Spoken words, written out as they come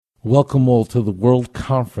Welcome all to the World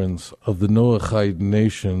Conference of the Noahide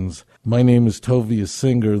Nations. My name is Tovia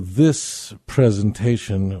Singer. This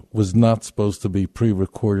presentation was not supposed to be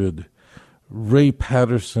pre-recorded. Ray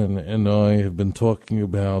Patterson and I have been talking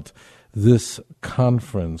about this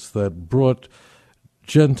conference that brought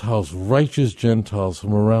Gentiles, righteous Gentiles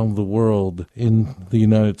from around the world in the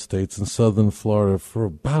United States and Southern Florida for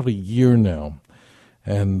about a year now.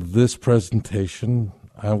 And this presentation,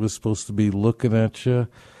 I was supposed to be looking at you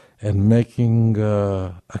and making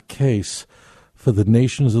a case for the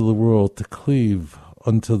nations of the world to cleave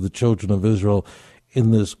unto the children of Israel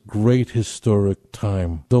in this great historic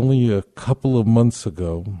time. Only a couple of months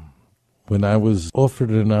ago, when I was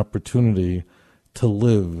offered an opportunity to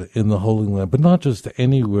live in the Holy Land, but not just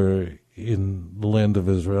anywhere in the land of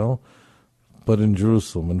Israel, but in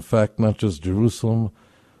Jerusalem. In fact, not just Jerusalem,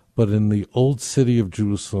 but in the old city of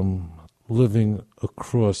Jerusalem, living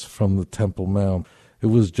across from the Temple Mount. It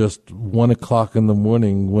was just 1 o'clock in the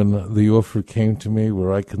morning when the offer came to me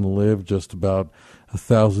where I can live just about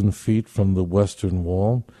 1,000 feet from the Western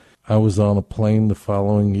Wall. I was on a plane the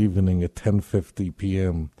following evening at 10:50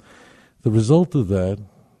 p.m. The result of that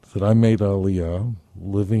I made Aliyah,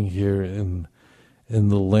 living here in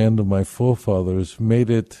the land of my forefathers, made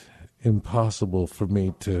it impossible for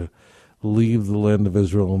me to leave the land of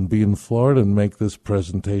Israel and be in Florida and make this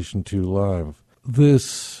presentation to you live.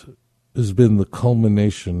 This has been the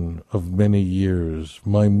culmination of many years.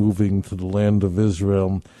 My moving to the land of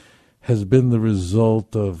Israel has been the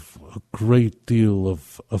result of a great deal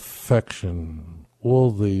of affection,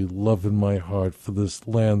 all the love in my heart for this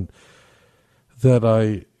land that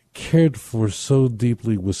I cared for so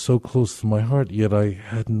deeply, was so close to my heart, yet I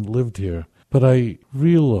hadn't lived here. But I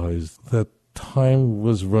realized that time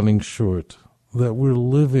was running short, that we're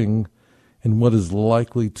living in what is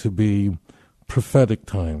likely to be prophetic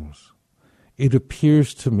times. It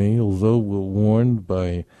appears to me, although we're warned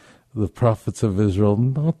by the prophets of Israel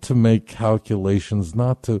not to make calculations,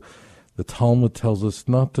 the Talmud tells us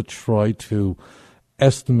not to try to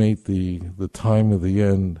estimate the time of the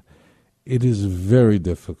end. It is very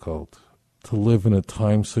difficult to live in a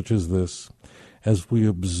time such as this, as we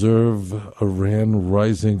observe Iran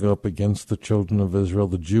rising up against the children of Israel,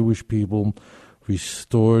 the Jewish people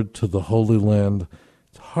restored to the Holy Land.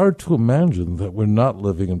 It's hard to imagine that we're not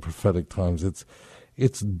living in prophetic times.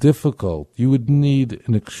 It's difficult. You would need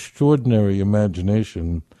an extraordinary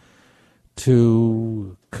imagination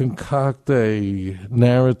to concoct a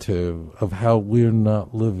narrative of how we're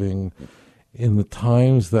not living in the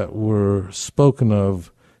times that were spoken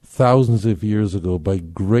of thousands of years ago by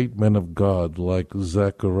great men of God like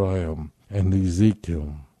Zechariah and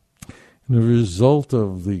Ezekiel. And the result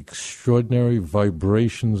of the extraordinary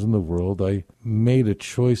vibrations in the world, I made a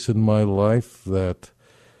choice in my life that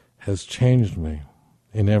has changed me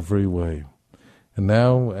in every way. And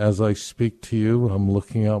now, as I speak to you, I'm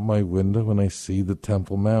looking out my window and I see the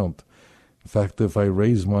Temple Mount. In fact, if I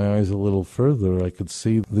raise my eyes a little further, I could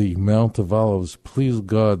see the Mount of Olives. Please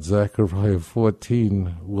God, Zechariah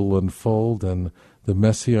 14 will unfold and the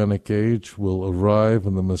Messianic age will arrive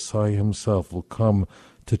and the Messiah himself will come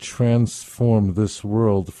to transform this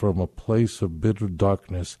world from a place of bitter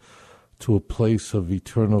darkness to a place of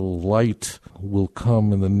eternal light will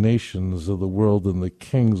come, and the nations of the world and the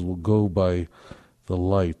kings will go by the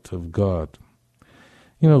light of God.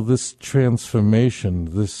 You know, this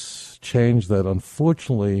transformation, this change that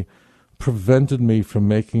unfortunately prevented me from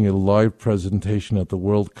making a live presentation at the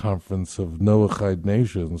World Conference of Noahide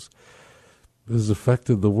Nations has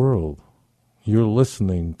affected the world. You're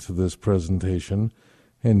listening to this presentation,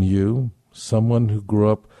 and you, someone who grew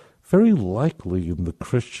up very likely in the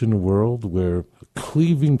Christian world where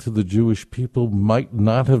cleaving to the Jewish people might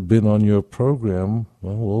not have been on your program,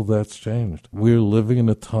 well, all that's changed. We're living in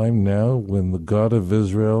a time now when the God of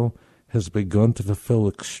Israel has begun to fulfill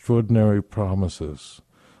extraordinary promises.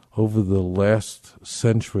 Over the last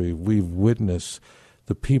century, we've witnessed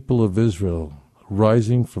the people of Israel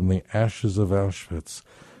rising from the ashes of Auschwitz,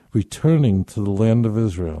 returning to the land of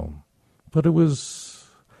Israel. But it was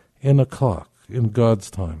in a clock, in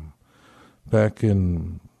God's time. Back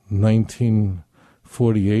in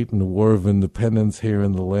 1948, in the War of Independence here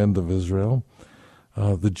in the land of Israel,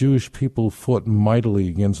 the Jewish people fought mightily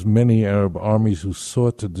against many Arab armies who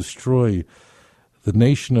sought to destroy the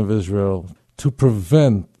nation of Israel, to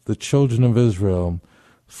prevent the children of Israel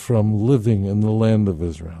from living in the land of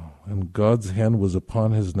Israel. And God's hand was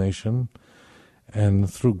upon his nation, and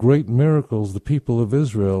through great miracles, the people of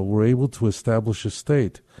Israel were able to establish a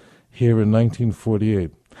state here in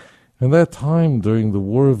 1948. At that time, during the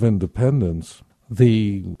War of Independence,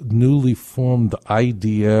 the newly formed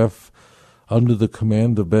IDF, under the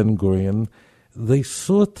command of Ben-Gurion, they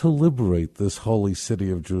sought to liberate this holy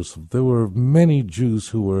city of Jerusalem. There were many Jews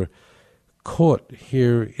who were caught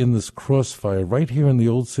here in this crossfire, right here in the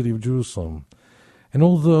old city of Jerusalem. And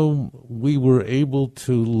although we were able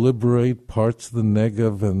to liberate parts of the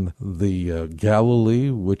Negev and the Galilee,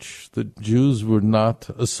 which the Jews were not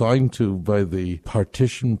assigned to by the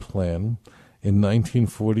partition plan in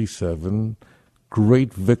 1947,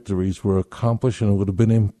 great victories were accomplished, and it would have been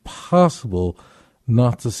impossible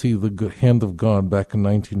not to see the hand of God back in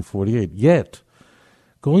 1948. Yet,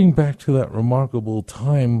 going back to that remarkable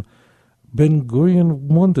time, Ben-Gurion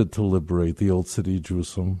wanted to liberate the old city of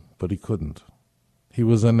Jerusalem, but he couldn't. He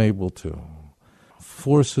was unable to.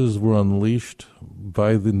 Forces were unleashed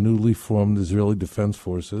by the newly formed Israeli Defense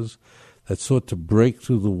Forces that sought to break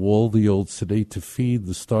through the wall of the old city to feed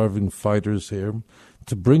the starving fighters here,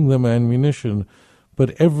 to bring them ammunition,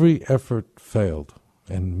 but every effort failed,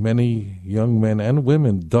 and many young men and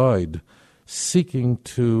women died seeking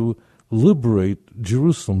to liberate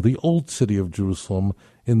Jerusalem, the old city of Jerusalem,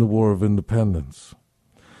 in the War of Independence.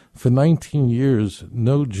 For 19 years,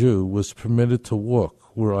 no Jew was permitted to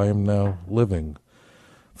walk where I am now living.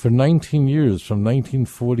 For 19 years, from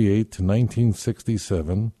 1948 to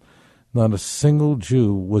 1967, not a single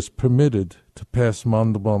Jew was permitted to pass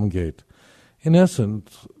Mandelbaum Gate. In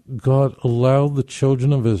essence, God allowed the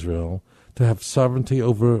children of Israel to have sovereignty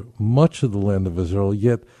over much of the land of Israel,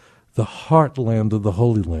 yet the heartland of the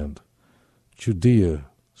Holy Land, Judea,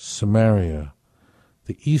 Samaria,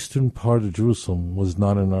 the eastern part of Jerusalem, was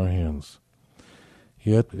not in our hands.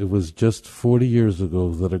 Yet it was just 40 years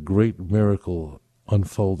ago that a great miracle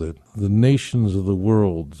unfolded. The nations of the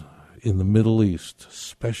world in the Middle East,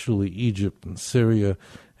 especially Egypt and Syria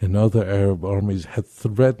and other Arab armies, had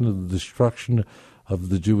threatened the destruction of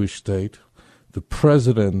the Jewish state. The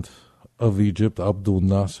president of Egypt, Abdul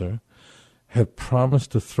Nasser, had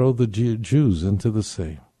promised to throw the Jews into the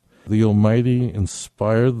sea. The Almighty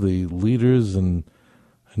inspired the leaders and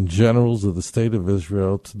generals of the state of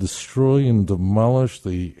Israel to destroy and demolish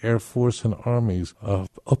the air force and armies of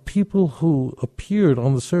a people who appeared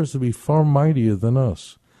on the surface to be far mightier than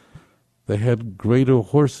us. They had greater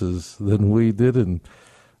horses than we did and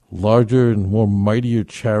larger and more mightier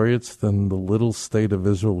chariots than the little state of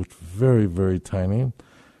Israel, which was very, very tiny.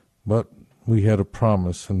 But we had a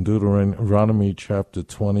promise in Deuteronomy chapter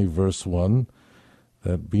 20, verse 1,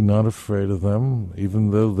 that be not afraid of them, even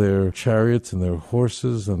though their chariots and their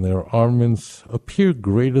horses and their armaments appear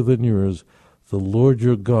greater than yours, the Lord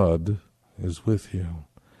your God is with you.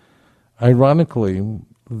 Ironically,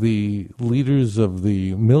 the leaders of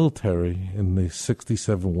the military in the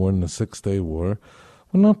 67 war and the Six-Day War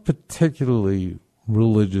were not particularly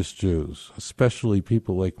religious Jews, especially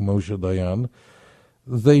people like Moshe Dayan.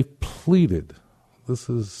 They pleaded, this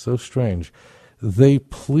is so strange, they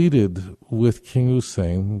pleaded with King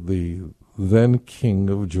Hussein, the then king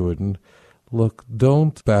of Jordan, look,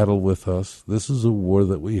 don't battle with us. This is a war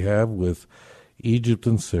that we have with Egypt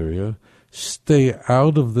and Syria. Stay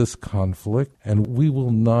out of this conflict, and we will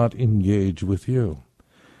not engage with you.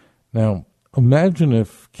 Now, imagine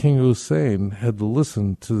if King Hussein had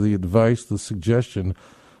listened to the advice, the suggestion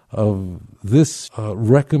of this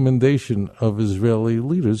recommendation of Israeli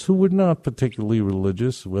leaders who were not particularly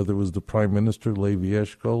religious, whether it was the Prime Minister, Levi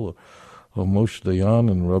Eshkol, or Moshe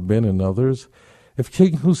Dayan and Rabin and others. If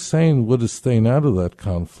King Hussein would have stayed out of that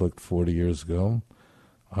conflict 40 years ago,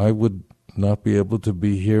 I would not be able to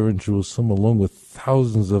be here in Jerusalem along with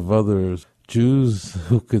thousands of other Jews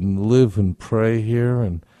who can live and pray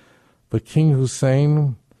here. But King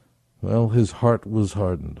Hussein, well, his heart was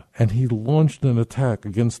hardened, and he launched an attack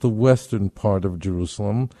against the western part of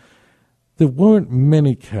Jerusalem. There weren't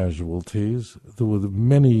many casualties. There were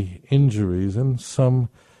many injuries and some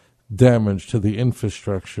damage to the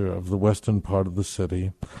infrastructure of the western part of the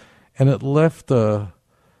city. And it left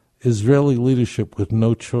Israeli leadership with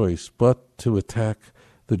no choice but to attack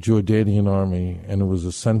the Jordanian army, and it was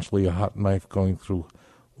essentially a hot knife going through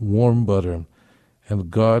warm butter. And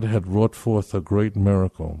God had wrought forth a great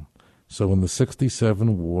miracle. So in the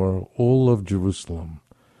 67 war, all of Jerusalem,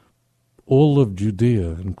 all of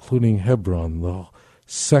Judea, including Hebron, the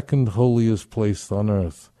second holiest place on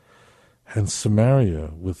earth, and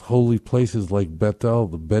Samaria, with holy places like Bethel,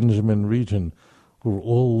 the Benjamin region, were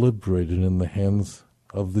all liberated in the hands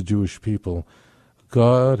of the Jewish people.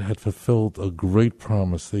 God had fulfilled a great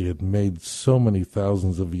promise they had made so many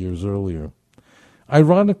thousands of years earlier.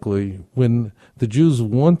 Ironically, when the Jews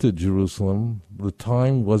wanted Jerusalem, the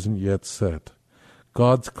time wasn't yet set.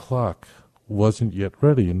 God's clock wasn't yet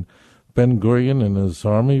ready, and Ben-Gurion and his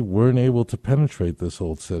army weren't able to penetrate this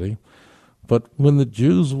old city. But when the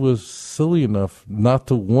Jews were silly enough not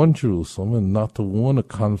to warn Jerusalem and not to warn a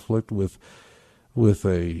conflict with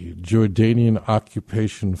a Jordanian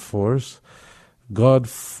occupation force, God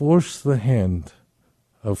forced the hand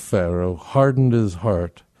of Pharaoh, hardened his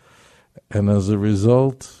heart, and as a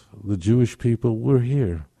result, the Jewish people were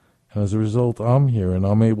here. And as a result, I'm here, and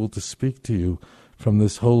I'm able to speak to you from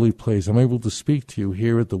this holy place. I'm able to speak to you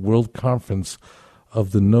here at the World Conference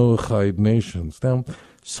of the Noahide Nations. Now,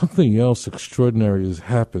 something else extraordinary has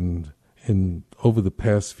happened over the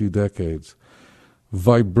past few decades.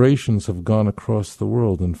 Vibrations have gone across the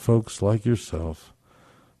world, and folks like yourself,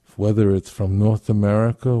 whether it's from North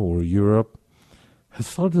America or Europe, have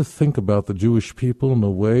started to think about the Jewish people in a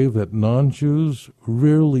way that non-Jews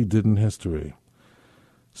rarely did in history.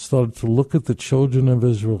 Started to look at the children of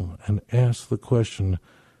Israel and ask the question,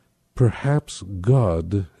 perhaps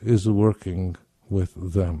God is working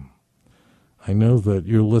with them. I know that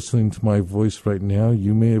you're listening to my voice right now.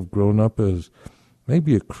 You may have grown up as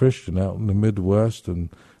maybe a Christian out in the Midwest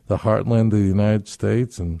and the heartland of the United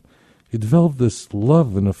States, and you developed this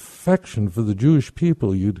love and affection for the Jewish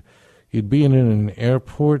people. You'd be in an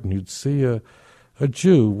airport and you'd see a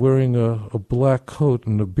Jew wearing a black coat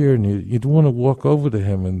and a beard, and you'd want to walk over to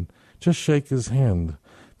him and just shake his hand,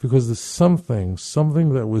 because there's something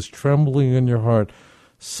that was trembling in your heart,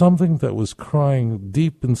 something that was crying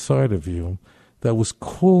deep inside of you, that was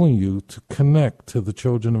calling you to connect to the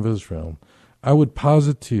children of Israel. I would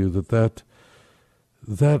posit to you that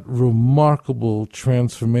remarkable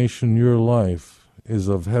transformation in your life is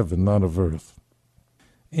of heaven, not of earth.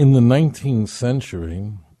 In the 19th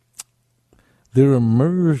century, there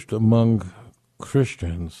emerged among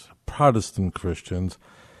Christians, Protestant Christians,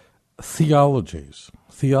 theologies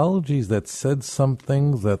that said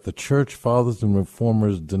something that the church fathers and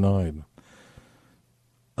reformers denied.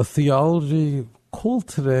 A theology called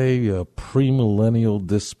today a premillennial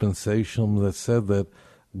dispensationalism that said that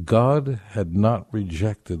God had not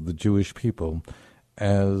rejected the Jewish people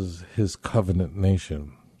as his covenant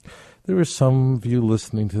nation. There are some of you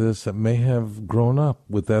listening to this that may have grown up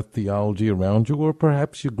with that theology around you, or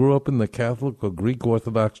perhaps you grew up in the Catholic or Greek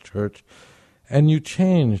Orthodox Church, and you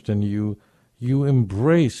changed and you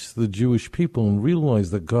embraced the Jewish people and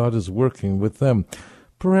realized that God is working with them.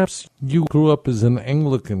 Perhaps you grew up as an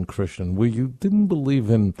Anglican Christian where you didn't believe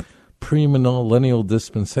in premillennial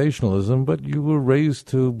dispensationalism, but you were raised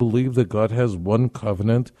to believe that God has one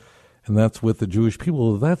covenant, and that's with the Jewish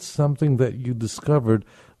people. That's something that you discovered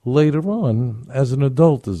later on as an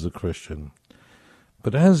adult as a Christian.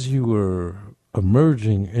 But as you were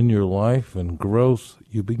emerging in your life and growth,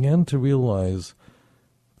 you began to realize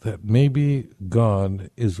that maybe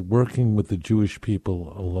God is working with the Jewish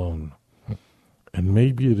people alone. And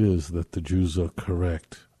maybe it is that the Jews are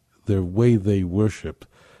correct. Their way they worship,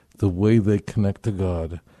 the way they connect to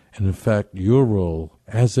God. And in fact, your role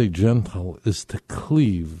as a Gentile is to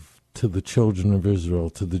cleave to the children of Israel,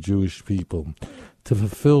 to the Jewish people, to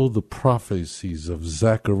fulfill the prophecies of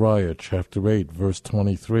Zechariah chapter 8, verse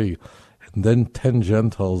 23. And then 10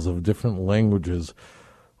 Gentiles of different languages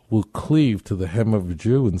will cleave to the hem of a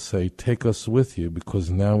Jew and say, take us with you, because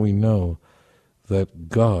now we know that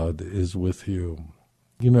God is with you.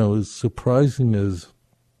 You know, as surprising as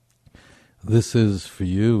this is for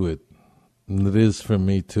you, it is for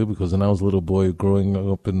me too, because when I was a little boy growing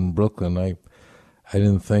up in Brooklyn, I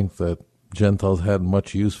didn't think that Gentiles had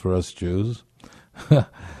much use for us Jews.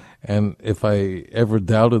 And if I ever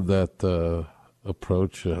doubted that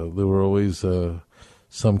approach, there were always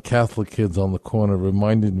some Catholic kids on the corner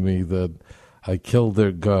reminding me that I killed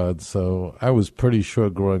their God. So I was pretty sure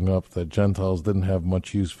growing up that Gentiles didn't have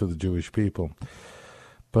much use for the Jewish people.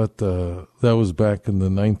 But that was back in the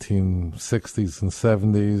 1960s and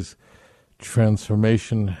 70s.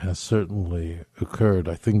 Transformation has certainly occurred.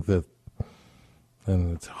 I think that,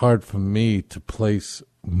 and it's hard for me to place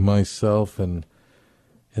myself in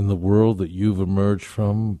the world that you've emerged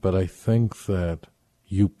from, but I think that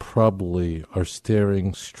you probably are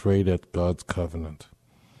staring straight at God's covenant.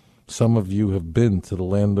 Some of you have been to the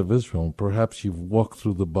land of Israel. Perhaps you've walked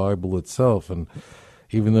through the Bible itself, and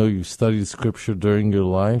even though you studied Scripture during your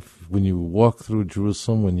life, when you walk through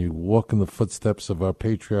Jerusalem, when you walk in the footsteps of our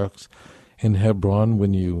patriarchs in Hebron,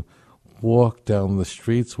 when you walk down the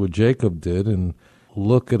streets where Jacob did and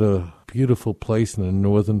look at a beautiful place in the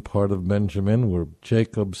northern part of Benjamin where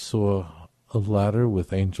Jacob saw a ladder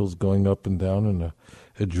with angels going up and down in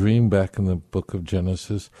a dream back in the book of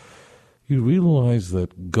Genesis, you realize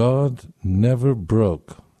that God never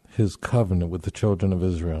broke his covenant with the children of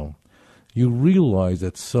Israel. You realize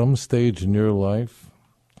at some stage in your life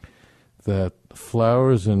that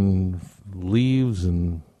flowers and leaves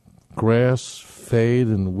and grass fade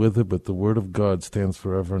and wither, but the word of God stands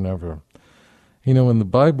forever and ever. You know, when the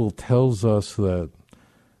Bible tells us that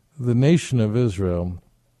the nation of Israel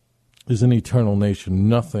is an eternal nation,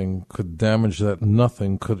 nothing could damage that,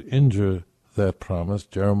 nothing could injure that promise.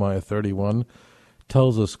 Jeremiah 31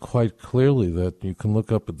 tells us quite clearly that you can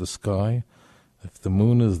look up at the sky. If the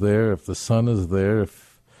moon is there, if the sun is there,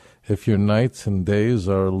 if your nights and days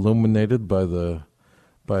are illuminated by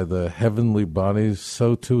the heavenly bodies,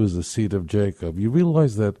 so too is the seed of Jacob. You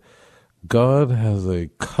realize that God has a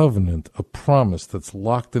covenant, a promise that's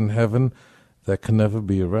locked in heaven that can never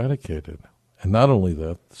be eradicated. And not only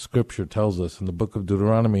that, Scripture tells us in the book of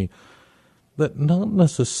Deuteronomy that not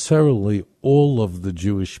necessarily all of the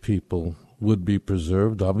Jewish people would be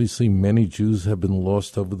preserved. Obviously, many Jews have been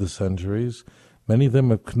lost over the centuries. Many of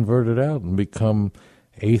them have converted out and become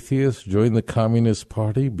atheists, joined the Communist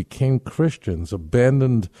Party, became Christians,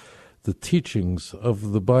 abandoned the teachings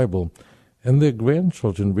of the Bible. And their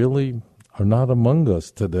grandchildren really are not among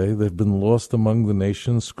us today. They've been lost among the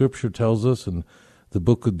nations. Scripture tells us in the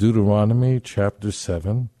book of Deuteronomy, chapter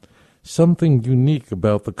 7, something unique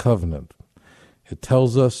about the covenant. It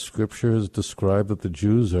tells us, Scripture has described that the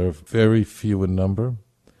Jews are very few in number.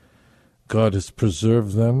 God has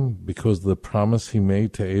preserved them because of the promise he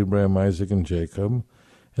made to Abraham, Isaac, and Jacob.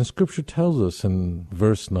 And Scripture tells us in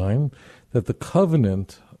verse 9 that the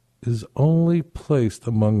covenant is only placed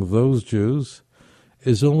among those Jews,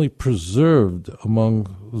 is only preserved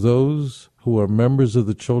among those who are members of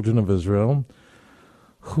the children of Israel,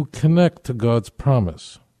 who connect to God's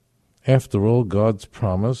promise. After all, God's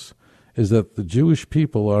promise is that the Jewish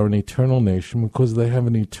people are an eternal nation because they have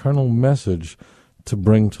an eternal message to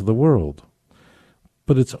bring to the world.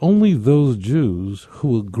 But it's only those Jews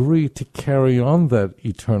who agree to carry on that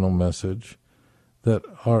eternal message that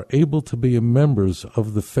are able to be members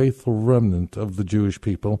of the faithful remnant of the Jewish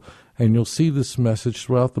people. And you'll see this message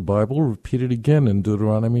throughout the Bible, repeated again in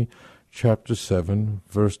Deuteronomy chapter 7,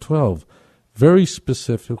 verse 12. Very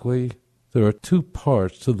specifically, there are two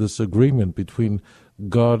parts to this agreement between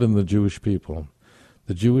God and the Jewish people.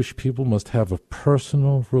 The Jewish people must have a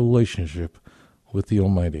personal relationship with the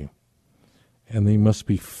Almighty, and they must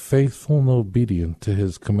be faithful and obedient to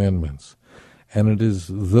his commandments. And it is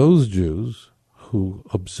those Jews who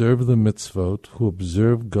observe the mitzvot, who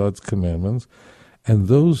observe God's commandments, and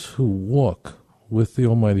those who walk with the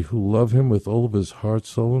Almighty, who love him with all of his heart,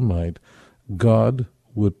 soul, and might, God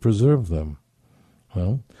would preserve them.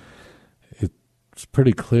 Well, it's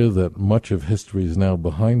pretty clear that much of history is now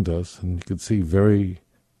behind us, and you can see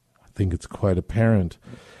I think it's quite apparent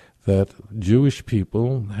that Jewish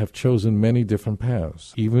people have chosen many different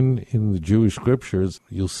paths. Even in the Jewish scriptures,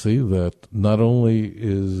 you'll see that not only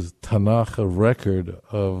is Tanakh a record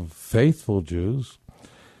of faithful Jews,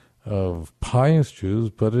 of pious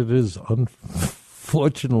Jews, but it is,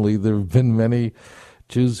 unfortunately, there have been many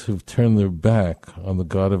Jews who've turned their back on the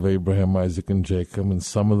God of Abraham, Isaac, and Jacob, and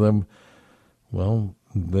some of them, well,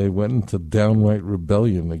 they went into downright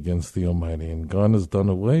rebellion against the Almighty, and God has done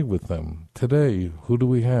away with them. Today, who do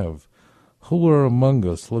we have? Who are among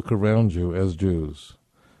us, look around you, as Jews?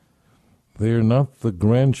 They are not the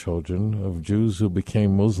grandchildren of Jews who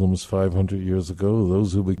became Muslims 500 years ago,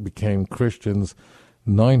 those who became Christians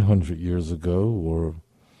 900 years ago, or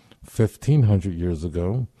 1,500 years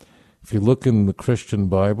ago. If you look in the Christian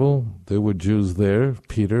Bible, there were Jews there.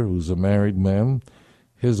 Peter, who's a married man,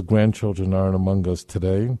 his grandchildren aren't among us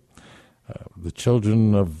today. The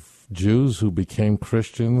children of Jews who became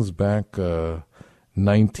Christians back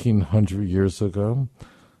 1,900 years ago,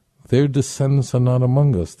 their descendants are not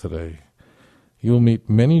among us today. You'll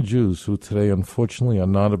meet many Jews who today, unfortunately, are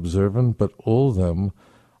not observant, but all of them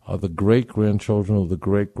are the great-grandchildren of the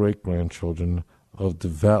great-great-grandchildren of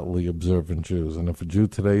devoutly observant Jews. And if a Jew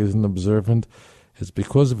today isn't observant, it's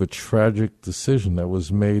because of a tragic decision that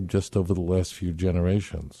was made just over the last few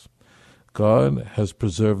generations. God has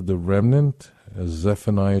preserved the remnant, as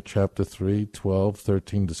Zephaniah chapter 3, 12,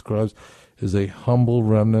 13 describes, is a humble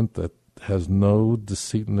remnant that has no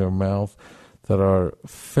deceit in their mouth, that are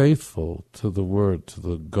faithful to the word, to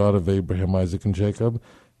the God of Abraham, Isaac, and Jacob,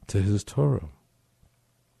 to his Torah.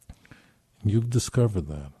 You've discovered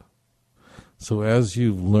that. So as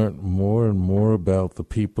you've learnt more and more about the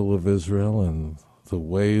people of Israel and the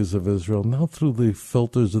ways of Israel, not through the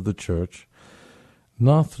filters of the church,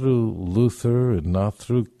 not through Luther and not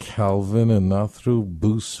through Calvin and not through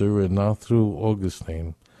Bucer and not through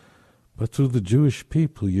Augustine, but through the Jewish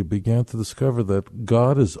people, you began to discover that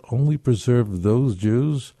God has only preserved those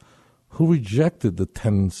Jews who rejected the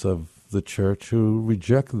tenets of the church, who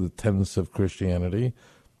rejected the tenets of Christianity,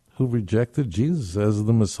 who rejected Jesus as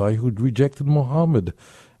the Messiah, who rejected Muhammad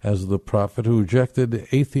as the prophet who rejected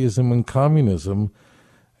atheism and communism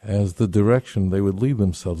as the direction they would lead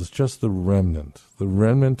themselves. It's just the remnant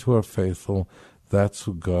who are faithful. That's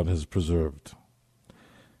who God has preserved.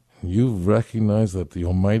 You've recognized that the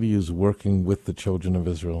Almighty is working with the children of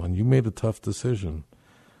Israel, and you made a tough decision.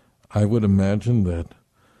 I would imagine that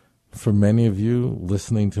for many of you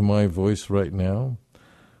listening to my voice right now,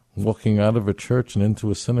 walking out of a church and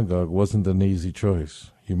into a synagogue wasn't an easy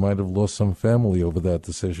choice. You might have lost some family over that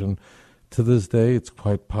decision. To this day, it's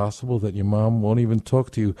quite possible that your mom won't even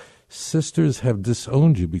talk to you. Sisters have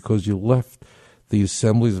disowned you because you left the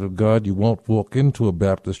assemblies of God. You won't walk into a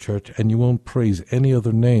Baptist church, and you won't praise any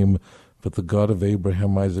other name but the God of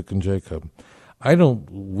Abraham, Isaac, and Jacob. I don't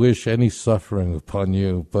wish any suffering upon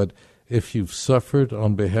you, but if you've suffered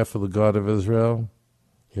on behalf of the God of Israel,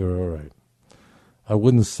 you're all right. I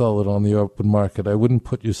wouldn't sell it on the open market. I wouldn't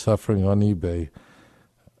put your suffering on eBay.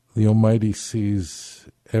 The Almighty sees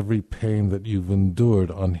every pain that you've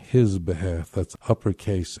endured on His behalf. That's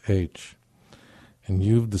uppercase H. And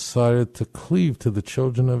you've decided to cleave to the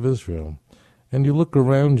children of Israel. And you look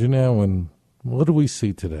around you now, and what do we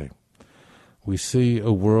see today? We see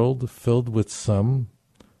a world filled with some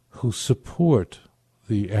who support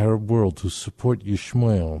the Arab world, who support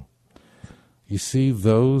Yishmael. You see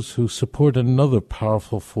those who support another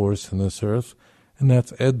powerful force in this earth, and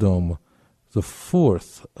that's Edom, the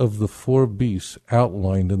fourth of the four beasts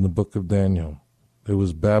outlined in the book of Daniel. There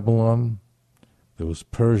was Babylon, there was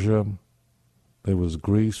Persia, there was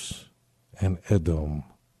Greece, and Edom,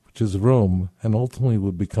 which is Rome, and ultimately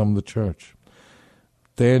would become the church.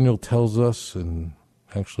 Daniel tells us, and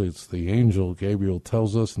actually it's the angel Gabriel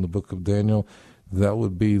tells us in the book of Daniel, that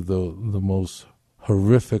would be the most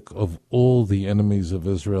horrific of all the enemies of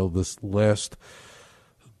Israel, this last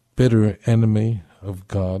bitter enemy of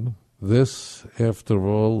God. This, after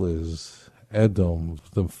all, is Edom,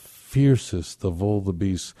 the fiercest of all the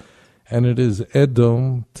beasts. And it is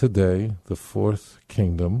Edom today, the fourth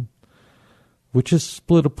kingdom, which is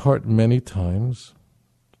split apart many times.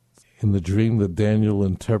 In the dream that Daniel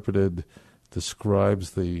interpreted,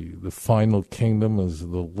 describes the final kingdom as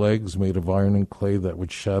the legs made of iron and clay that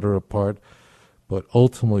would shatter apart, but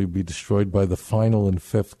ultimately be destroyed by the final and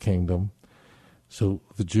fifth kingdom. So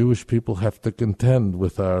the Jewish people have to contend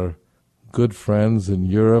with our good friends in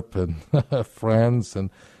Europe and France and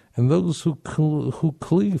those who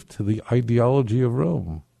cleave to the ideology of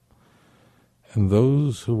Rome, and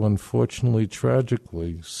those who unfortunately,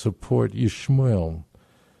 tragically, support Yishmael,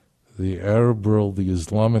 the Arab world, the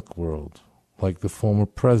Islamic world, like the former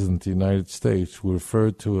president of the United States, who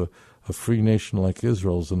referred to a free nation like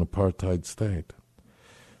Israel as an apartheid state.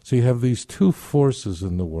 So you have these two forces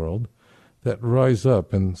in the world that rise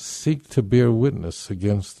up and seek to bear witness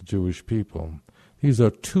against the Jewish people. These are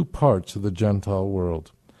two parts of the Gentile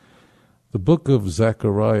world. The book of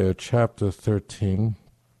Zechariah, chapter 13,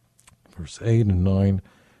 verse 8 and 9,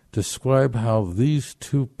 describe how these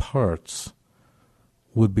two parts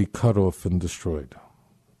would be cut off and destroyed.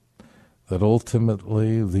 That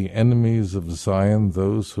ultimately the enemies of Zion,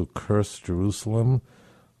 those who curse Jerusalem,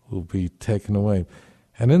 will be taken away.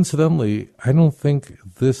 And incidentally, I don't think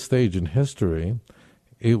at this stage in history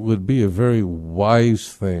it would be a very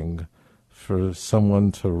wise thing for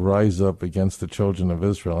someone to rise up against the children of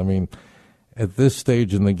Israel. I mean, at this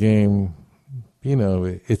stage in the game,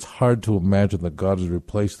 it's hard to imagine that God has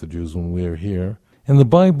replaced the Jews when we are here. In the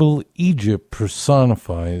Bible, Egypt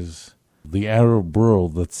personifies the Arab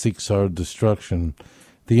world that seeks our destruction.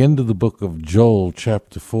 The end of the book of Joel,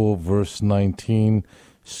 chapter 4, verse 19,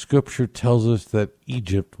 Scripture tells us that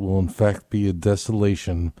Egypt will in fact be a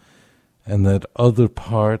desolation, and that other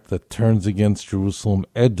part that turns against Jerusalem,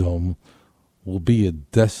 Edom, will be a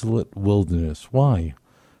desolate wilderness. Why?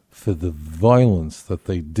 For the violence that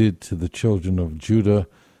they did to the children of Judah,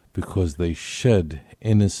 because they shed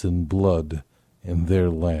innocent blood in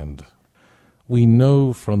their land. We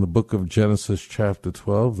know from the book of Genesis chapter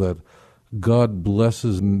 12 that God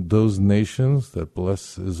blesses those nations that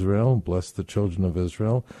bless Israel, bless the children of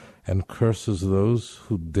Israel, and curses those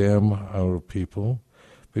who damn our people,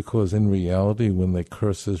 because in reality, when they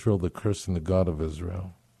curse Israel, they're cursing the God of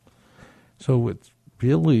Israel. So it's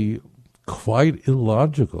really quite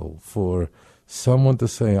illogical for someone to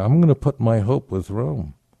say, I'm going to put my hope with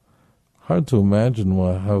Rome. Hard to imagine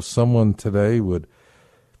how someone today would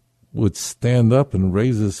stand up and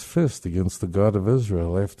raise his fist against the God of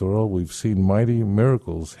Israel. After all, we've seen mighty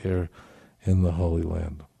miracles here in the Holy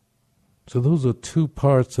Land. So those are two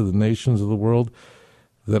parts of the nations of the world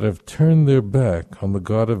that have turned their back on the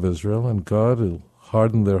God of Israel, and God will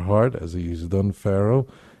harden their heart as He's done Pharaoh,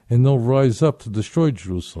 and they'll rise up to destroy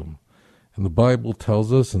Jerusalem. And the Bible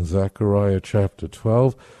tells us in Zechariah chapter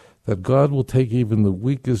 12 that God will take even the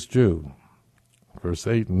weakest Jew. Verse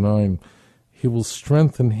 8 and 9, he will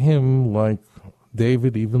strengthen him like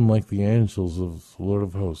David, even like the angels of the Lord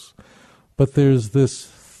of hosts. But there's this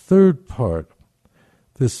third part,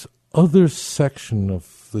 this other section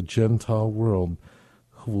of the Gentile world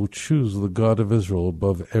who will choose the God of Israel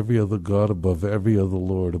above every other God, above every other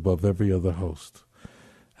Lord, above every other host.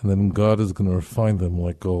 And then God is going to refine them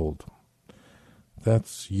like gold.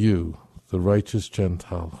 That's you, the righteous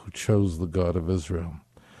Gentile who chose the God of Israel.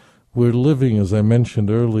 We're living, as I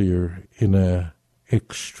mentioned earlier, in an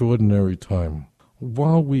extraordinary time.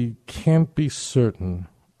 While we can't be certain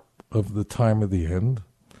of the time of the end,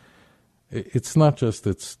 it's not just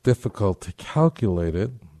it's difficult to calculate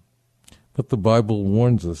it, but the Bible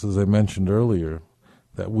warns us, as I mentioned earlier,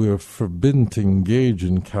 that we are forbidden to engage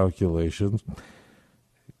in calculations.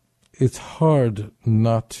 It's hard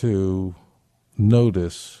not to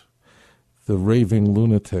notice the raving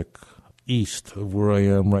lunatic east of where I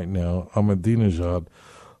am right now, Ahmadinejad,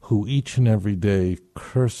 who each and every day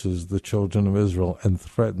curses the children of Israel and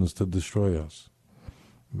threatens to destroy us.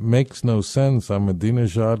 Makes no sense.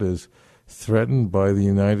 Ahmadinejad is threatened by the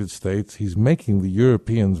United States. He's making the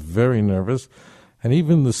Europeans very nervous, and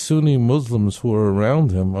even the Sunni Muslims who are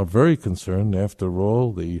around him are very concerned. After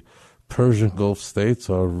all, the Persian Gulf states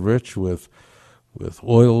are rich with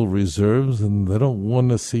oil reserves, and they don't want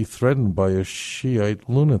to see threatened by a Shiite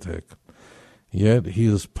lunatic. Yet he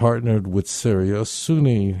is partnered with Syria, a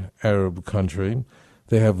Sunni Arab country.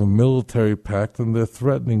 They have a military pact, and they're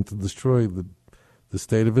threatening to destroy the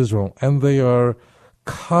state of Israel. And they are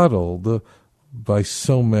coddled by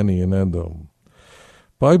so many in Edom.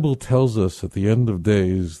 Bible tells us at the end of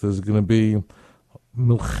days there's going to be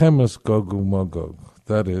Milchemes Gog uMagog.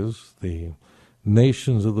 That is, the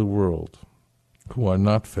nations of the world who are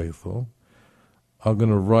not faithful are going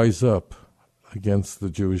to rise up against the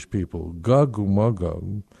Jewish people. Gog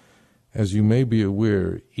uMagog, as you may be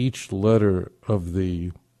aware, each letter of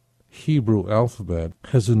the Hebrew alphabet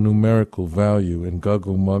has a numerical value, and Gog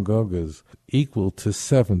uMagog is equal to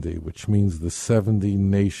 70, which means the 70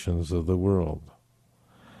 nations of the world.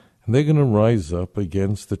 And they're going to rise up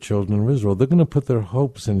against the children of Israel. They're going to put their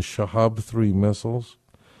hopes in Shahab 3 missiles.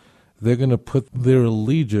 They're going to put their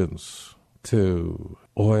allegiance to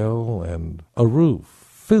oil and a roof,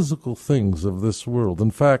 physical things of this world. In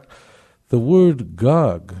fact, the word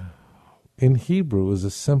Gog in Hebrew is a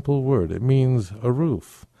simple word. It means a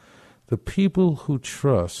roof. The people who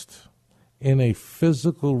trust in a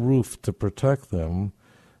physical roof to protect them,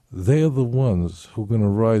 they are the ones who are going to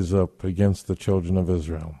rise up against the children of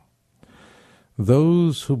Israel.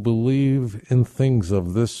 Those who believe in things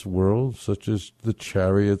of this world, such as the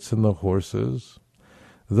chariots and the horses,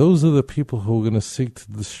 those are the people who are going to seek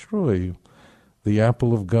to destroy the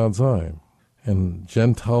apple of God's eye. And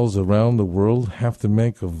Gentiles around the world have to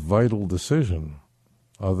make a vital decision.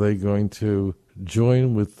 Are they going to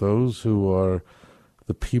join with those who are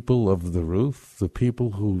the people of the roof, the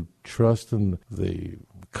people who trust in the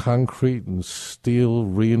concrete and steel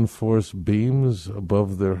reinforced beams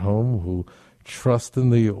above their home, who trust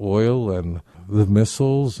in the oil and the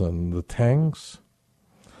missiles and the tanks?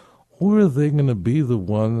 Or are they going to be the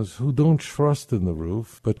ones who don't trust in the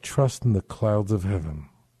roof, but trust in the clouds of heaven?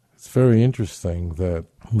 It's very interesting that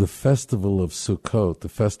the festival of Sukkot, the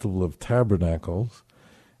festival of tabernacles,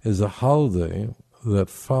 is a holiday that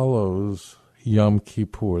follows Yom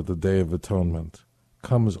Kippur, the Day of Atonement.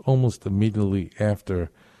 Comes almost immediately after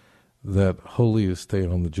that holiest day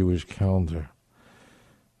on the Jewish calendar.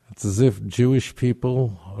 It's as if Jewish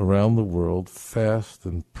people around the world fast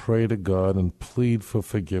and pray to God and plead for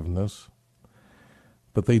forgiveness,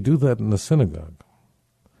 but they do that in the synagogue.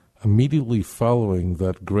 Immediately following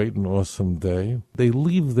that great and awesome day, they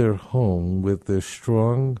leave their home with their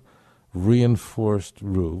strong, reinforced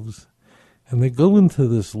roofs, and they go into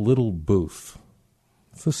this little booth.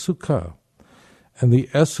 It's a sukkah. And the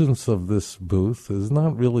essence of this booth is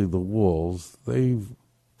not really the walls. They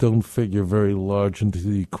don't figure very large into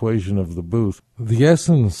the equation of the booth. The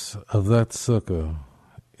essence of that sukkah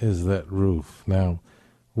is that roof. Now,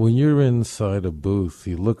 when you're inside a booth,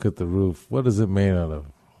 you look at the roof. What is it made out of?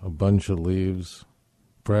 A bunch of leaves,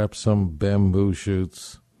 perhaps some bamboo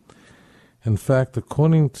shoots. In fact,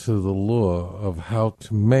 according to the law of how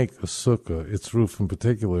to make a sukkah, its roof in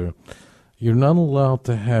particular, you're not allowed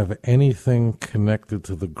to have anything connected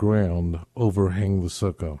to the ground overhang the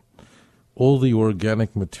sukkah. All the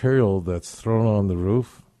organic material that's thrown on the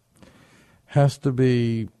roof has to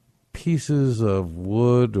be pieces of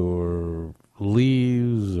wood or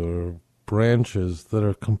leaves or branches that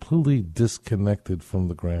are completely disconnected from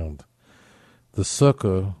the ground. The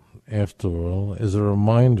sukkah, after all, is a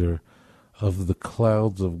reminder of the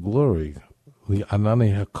clouds of glory, the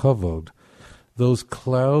Anani HaKavod, those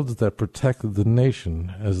clouds that protected the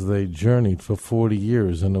nation as they journeyed for 40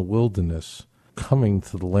 years in a wilderness, coming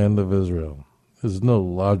to the land of Israel. There's no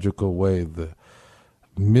logical way that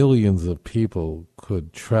millions of people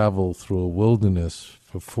could travel through a wilderness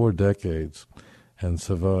for 4 decades and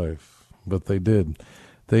survive, but they did.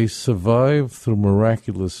 They survived through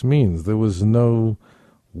miraculous means. There was no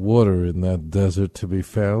water in that desert to be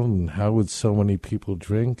found, and how would so many people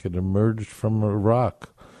drink? It emerged from a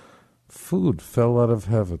rock. Food fell out of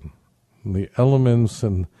heaven. And the elements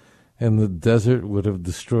and the desert would have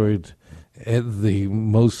destroyed the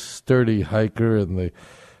most sturdy hiker and the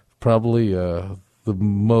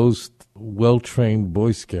most well-trained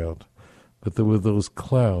Boy Scout. But there were those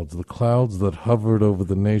clouds, the clouds that hovered over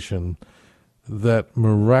the nation, that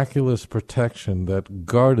miraculous protection that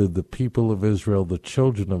guarded the people of Israel, the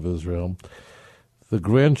children of Israel, the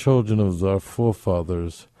grandchildren of our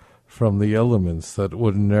forefathers, from the elements that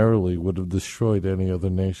ordinarily would have destroyed any other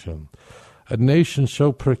nation. A nation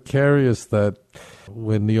so precarious that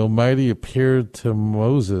when the Almighty appeared to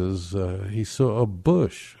Moses, he saw a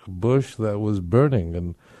bush that was burning,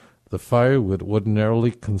 and the fire would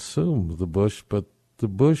ordinarily consume the bush, but the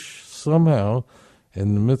bush somehow,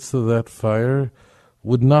 in the midst of that fire,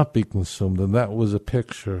 would not be consumed. And that was a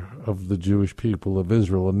picture of the Jewish people of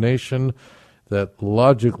Israel, a nation that,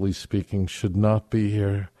 logically speaking, should not be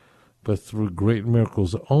here, but through great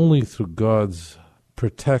miracles, only through God's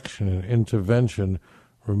protection and intervention,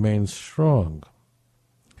 remains strong.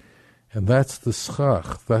 And that's the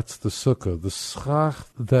schach, that's the sukkah. The schach,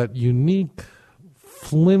 that unique,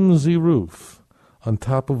 flimsy roof on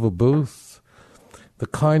top of a booth, the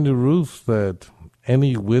kind of roof that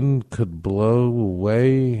any wind could blow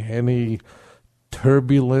away, any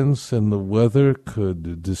turbulence in the weather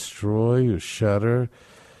could destroy or shatter.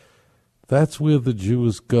 That's where the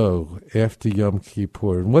Jews go after Yom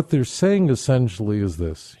Kippur. And what they're saying essentially is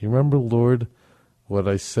this. You remember, Lord, what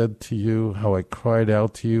I said to you, how I cried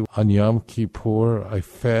out to you on Yom Kippur? I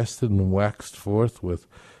fasted and waxed forth with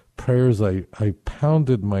prayers. I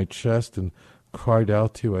pounded my chest and cried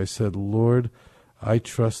out to you. I said, Lord, I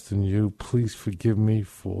trust in you. Please forgive me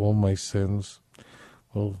for all my sins.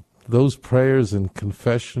 Well, those prayers and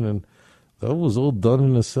confession, and that was all done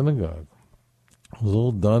in a synagogue. It was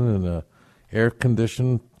all done in a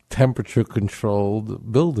air-conditioned,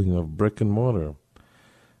 temperature-controlled building of brick and mortar.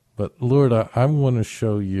 But, Lord, I want to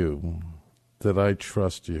show you that I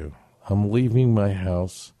trust you. I'm leaving my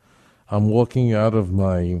house. I'm walking out of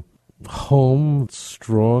my home,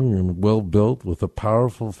 strong and well-built, with a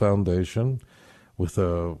powerful foundation, with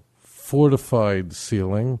a fortified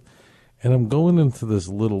ceiling, and I'm going into this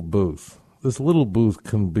little booth. This little booth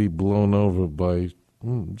can be blown over by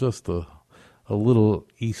just a little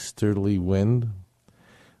easterly wind.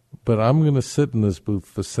 But I'm going to sit in this booth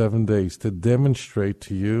for 7 days to demonstrate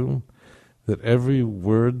to you that every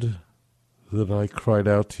word that I cried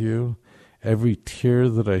out to you, every tear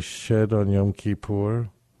that I shed on Yom Kippur,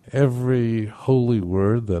 every holy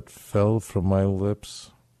word that fell from my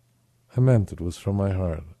lips, I meant it was from my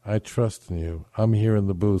heart. I trust in you. I'm here in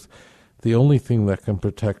the booth. The only thing that can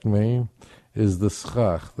protect me is the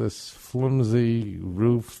schach, this flimsy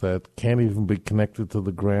roof that can't even be connected to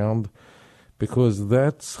the ground, because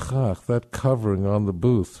that schach, that covering on the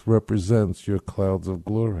booth, represents your clouds of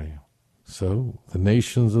glory. So the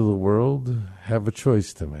nations of the world have a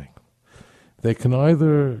choice to make. They can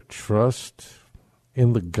either trust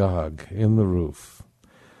in the Gog, in the roof.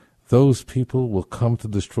 Those people will come to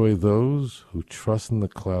destroy those who trust in the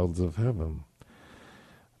clouds of heaven.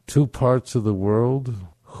 2 parts of the world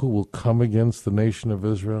who will come against the nation of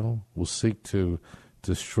Israel, will seek to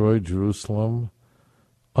destroy Jerusalem,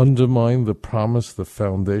 undermine the promise, the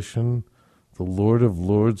foundation, the Lord of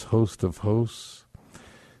Lords, host of hosts.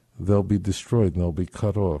 They'll be destroyed and they'll be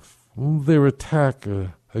cut off. Their attack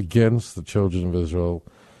against the children of Israel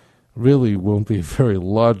really won't be a very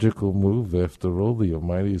logical move. After all, the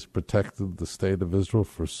Almighty has protected the state of Israel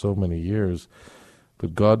for so many years.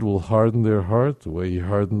 But God will harden their heart the way he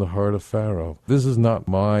hardened the heart of Pharaoh. This is not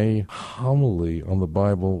my homily on the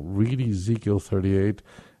Bible. Read Ezekiel 38,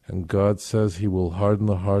 and God says he will harden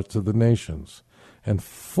the hearts of the nations and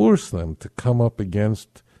force them to come up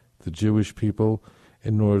against the Jewish people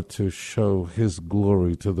in order to show his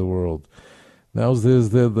glory to the world. Now there's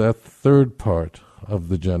that third part of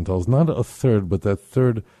the Gentiles, not a third, but that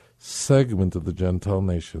third segment of the Gentile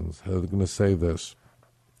nations. They're going to say this.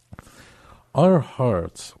 Our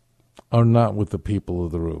hearts are not with the people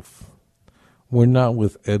of the roof. We're not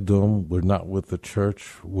with Edom, we're not with the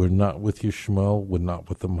church, we're not with Yishmael, we're not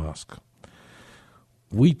with the mosque.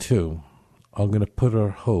 We too are going to put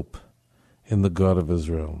our hope in the God of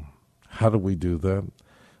Israel. How do we do that?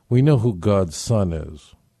 We know who God's Son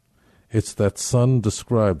is. It's that Son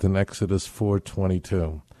described in Exodus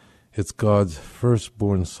 4:22. It's God's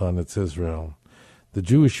firstborn Son, it's Israel. The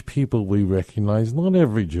Jewish people we recognize, not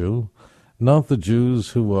every Jew, not the Jews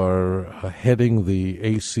who are heading the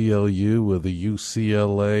ACLU or the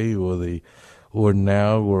UCLA or the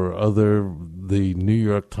New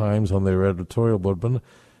York Times on their editorial board, but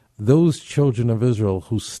those children of Israel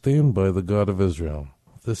who stand by the God of Israel.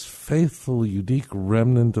 This faithful, unique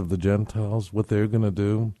remnant of the Gentiles, what they're going to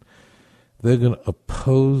do, they're going to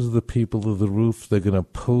oppose the people of the roof. They're going to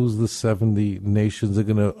oppose the 70 nations. They're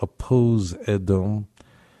going to oppose Edom.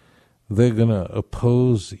 They're going to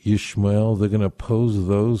oppose Yishmael. They're going to oppose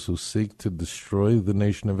those who seek to destroy the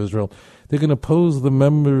nation of Israel. They're going to oppose the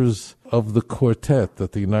members of the quartet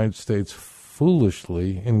that the United States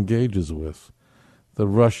foolishly engages with. The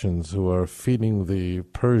Russians who are feeding the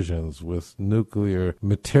Persians with nuclear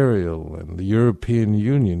material, and the European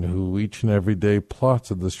Union who each and every day plots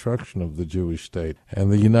the destruction of the Jewish state, and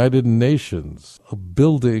the United Nations, a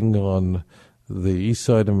building on the east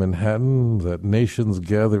side of Manhattan that nations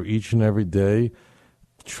gather each and every day,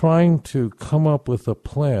 trying to come up with a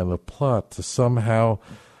plan, a plot to somehow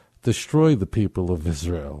destroy the people of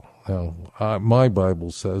Israel. Now, my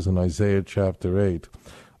Bible says in Isaiah chapter 8,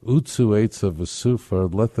 Utsu Eitzah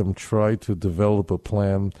v'Sufa, let them try to develop a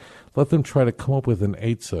plan. Let them try to come up with an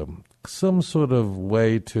Eitzah, some sort of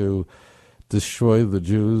way to destroy the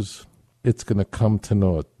Jews. It's going to come to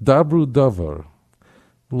naught. Dabru davar.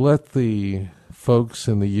 Let the folks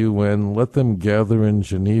in the UN, let them gather in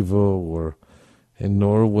Geneva or in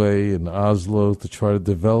Norway, in Oslo, to try to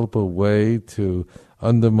develop a way to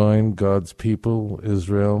undermine God's people,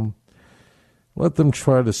 Israel. Let them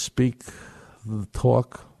try to speak the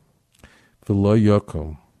talk. V'lo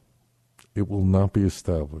yakum. It will not be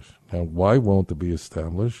established. Now, why won't it be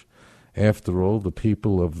established? After all, the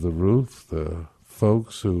people of the roof, the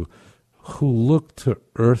folks who look to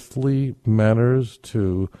earthly matters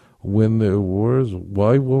to win their wars,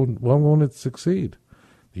 why won't it succeed?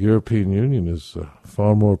 The European Union is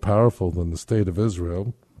far more powerful than the State of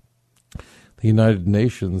Israel. The United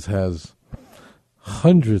Nations has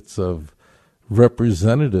hundreds of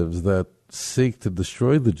representatives that seek to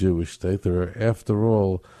destroy the Jewish state. There are, after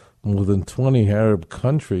all, more than 20 Arab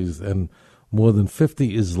countries and more than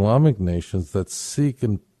 50 Islamic nations that seek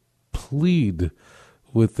and plead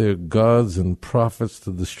with their gods and prophets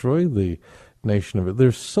to destroy the nation of it.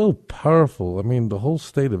 They're so powerful. I mean, the whole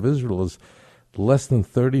state of Israel is less than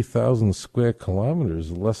 30,000 square kilometers,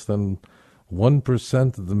 less than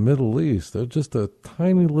 1% of the Middle East. They're just a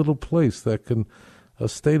tiny little place a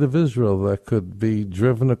state of Israel that could be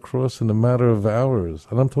driven across in a matter of hours.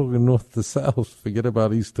 And I'm talking north to south, forget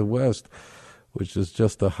about east to west, which is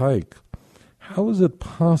just a hike. How is it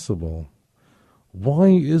possible? Why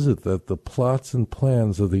is it that the plots and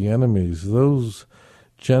plans of the enemies, those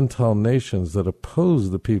Gentile nations that oppose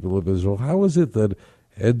the people of Israel, how is it that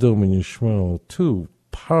Edom and Yishmael, two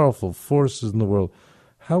powerful forces in the world,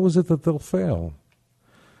 how is it that they'll fail?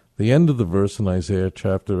 The end of the verse in Isaiah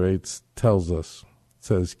chapter 8 tells us, it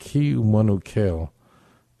says, Ki umanu kel,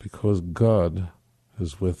 because God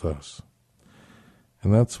is with us.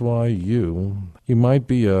 And that's why you might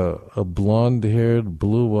be a blonde-haired,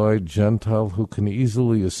 blue-eyed Gentile who can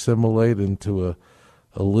easily assimilate into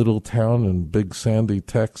a little town in Big Sandy,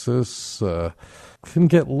 Texas, can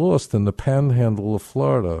get lost in the panhandle of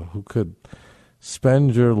Florida, who could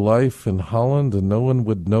spend your life in Holland and no one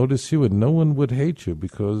would notice you and no one would hate you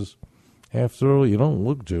because, after all, you don't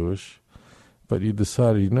look Jewish. But you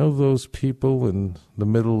decided, those people in the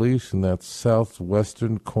Middle East, in that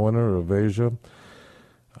southwestern corner of Asia,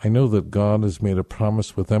 I know that God has made a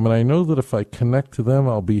promise with them, and I know that if I connect to them,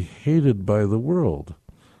 I'll be hated by the world.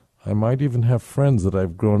 I might even have friends that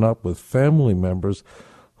I've grown up with, family members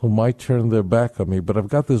who might turn their back on me, but I've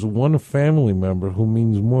got this one family member who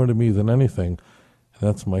means more to me than anything, and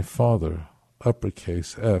that's my Father,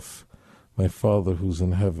 uppercase F, my Father who's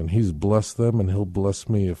in heaven. He's blessed them, and He'll bless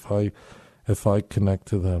me if I connect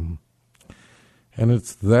to them. And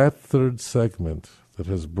it's that third segment that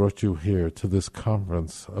has brought you here to this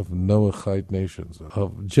conference of Noahide nations,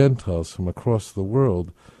 of Gentiles from across the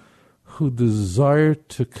world who desire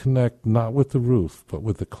to connect not with the roof, but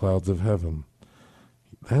with the clouds of heaven.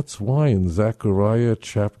 That's why in Zechariah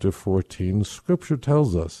chapter 14, Scripture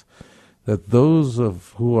tells us that those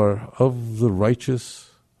who are of the righteous,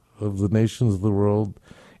 of the nations of the world,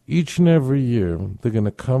 Each and every year, they're going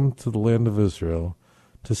to come to the land of Israel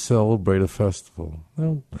to celebrate a festival.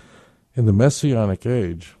 Now, in the Messianic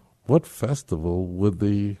age, what festival would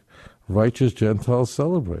the righteous Gentiles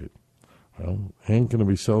celebrate? Well, ain't going to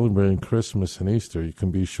be celebrating Christmas and Easter, you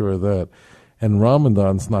can be sure of that. And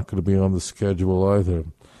Ramadan's not going to be on the schedule either.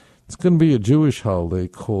 It's going to be a Jewish holiday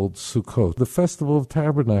called Sukkot, the Festival of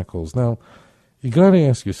Tabernacles. Now, you got to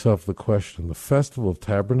ask yourself the question, the Festival of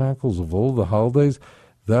Tabernacles, of all the holidays,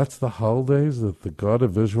 that's the holidays that the God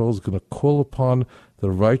of Israel is going to call upon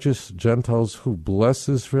the righteous Gentiles who bless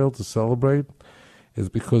Israel to celebrate? Is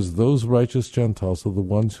because those righteous Gentiles are the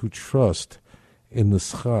ones who trust in the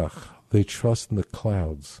schach. They trust in the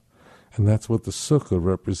clouds. And that's what the sukkah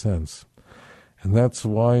represents. And that's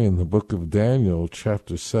why in the book of Daniel,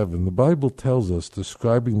 chapter 7, the Bible tells us,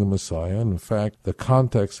 describing the Messiah, and in fact, the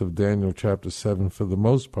context of Daniel chapter 7, for the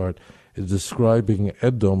most part, is describing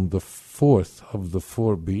Edom, the fourth of the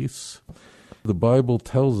four beasts. The Bible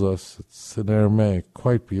tells us, it's in Aramaic,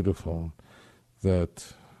 quite beautiful,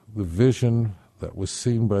 that the vision that was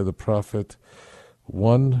seen by the prophet,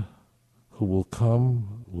 one who will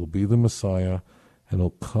come will be the Messiah, and he'll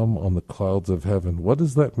come on the clouds of heaven. What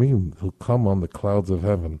does that mean? He'll come on the clouds of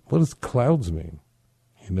heaven. What does clouds mean?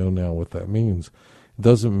 You know now what that means. It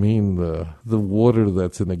doesn't mean the water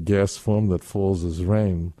that's in a gas form that falls as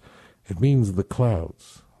rain. It means the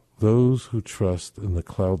clouds, those who trust in the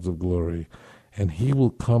clouds of glory. And he will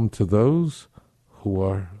come to those who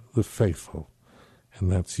are the faithful. And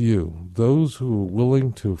that's you, those who are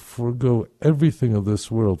willing to forego everything of this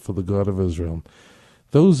world for the God of Israel.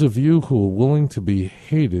 Those of you who are willing to be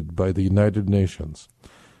hated by the United Nations.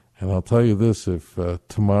 And I'll tell you this, if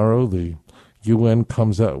tomorrow the UN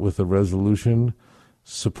comes out with a resolution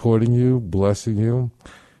supporting you, blessing you,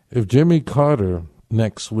 if Jimmy Carter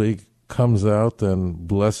next week comes out and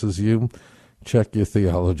blesses you, check your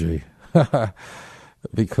theology.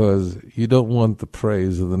 Because you don't want the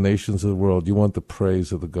praise of the nations of the world. You want the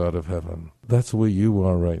praise of the God of heaven. That's where you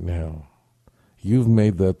are right now. You've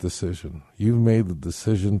made that decision. You've made the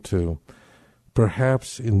decision to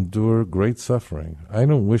perhaps endure great suffering. I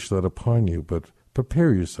don't wish that upon you, but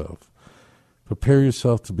prepare yourself. Prepare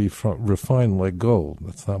yourself to be refined like gold.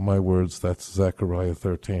 That's not my words, that's Zechariah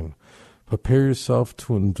 13. Prepare yourself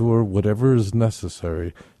to endure whatever is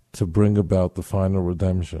necessary to bring about the final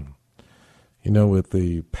redemption. You know, with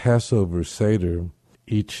the Passover Seder,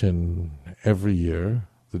 each and every year,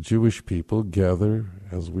 the Jewish people gather,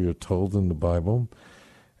 as we are told in the Bible,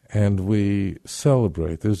 and we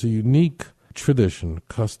celebrate. There's a unique tradition,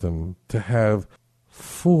 custom, to have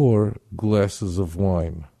 4 glasses of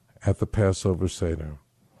wine at the Passover Seder.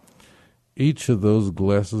 Each of those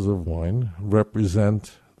glasses of wine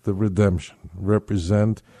represent the redemption,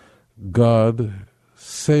 represent God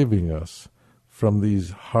saving us from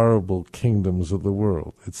these horrible kingdoms of the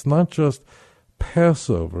world. It's not just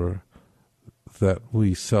Passover that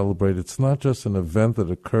we celebrate. It's not just an event that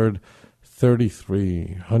occurred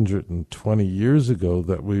 3,320 years ago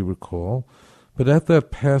that we recall, but at that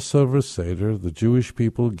Passover Seder, the Jewish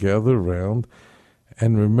people gather around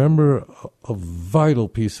and remember a vital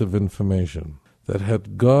piece of information, that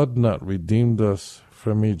had God not redeemed us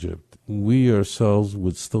from Egypt, we ourselves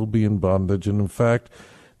would still be in bondage, and in fact,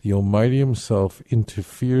 the Almighty Himself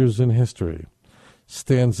interferes in history,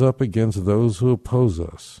 stands up against those who oppose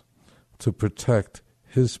us to protect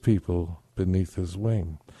His people beneath His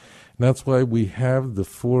wing. And that's why we have the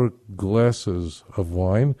 4 glasses of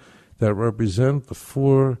wine that represent the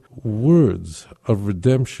 4 words of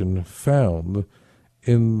redemption found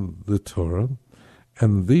in the Torah.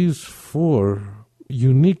 And these 4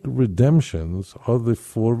 unique redemptions are the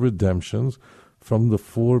 4 redemptions from the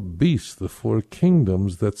 4 beasts, the 4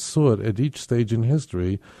 kingdoms that sought at each stage in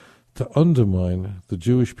history to undermine the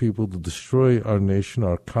Jewish people, to destroy our nation,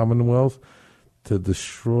 our commonwealth, to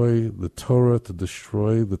destroy the Torah, to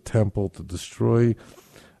destroy the temple, to destroy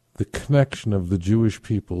the connection of the Jewish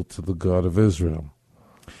people to the God of Israel.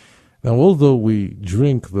 Now, although we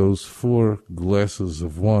drink those 4 glasses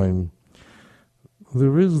of wine,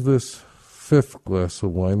 there is this 5th glass of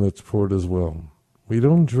wine that's poured as well. We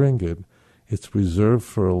don't drink it. It's reserved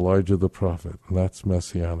for Elijah the prophet, and that's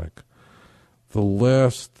messianic.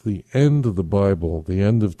 The end of the Bible, the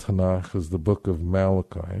end of Tanakh, is the book of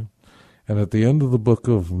Malachi. And at the end of the book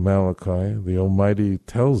of Malachi, the Almighty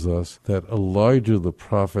tells us that Elijah the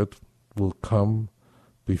prophet will come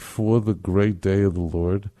before the great day of the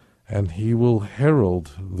Lord, and he will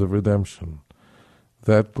herald the redemption.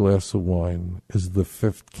 That glass of wine is the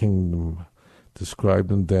 5th kingdom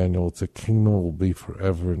described in Daniel. It's a kingdom that will be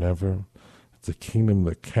forever and ever. It's a kingdom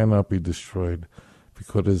that cannot be destroyed,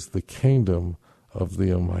 because it is the kingdom of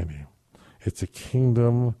the Almighty. It's a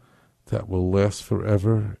kingdom that will last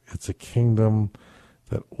forever. It's a kingdom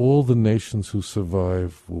that all the nations who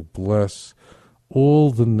survive will bless.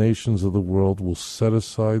 All the nations of the world will set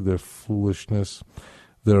aside their foolishness,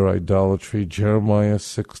 their idolatry. Jeremiah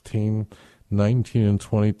 16:19 and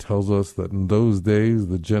 20 tells us that in those days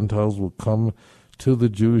the Gentiles will come to the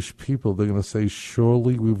Jewish people. They're going to say,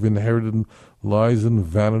 surely we've inherited lies and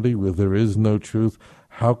vanity where there is no truth.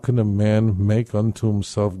 How can a man make unto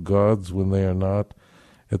himself gods when they are not?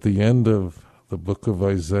 At the end of the book of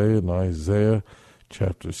Isaiah, in Isaiah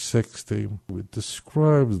chapter 60, it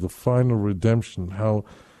describes the final redemption, how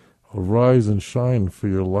arise and shine, for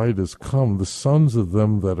your light is come. The sons of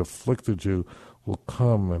them that afflicted you will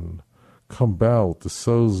come and come bow at the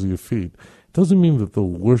soles of your feet. It doesn't mean that they'll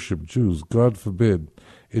worship Jews, God forbid.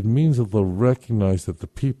 It means that they'll recognize that the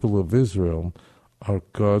people of Israel are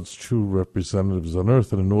God's true representatives on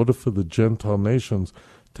earth. And in order for the Gentile nations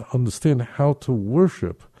to understand how to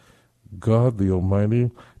worship God the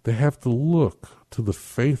Almighty, they have to look to the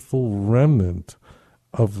faithful remnant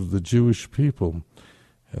of the Jewish people.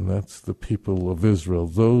 And that's the people of Israel,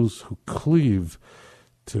 those who cleave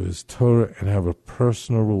to his Torah and have a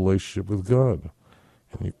personal relationship with God.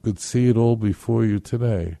 And you could see it all before you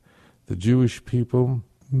today. The Jewish people,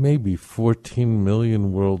 maybe 14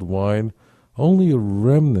 million worldwide, only a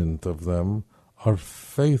remnant of them are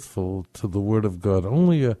faithful to the Word of God.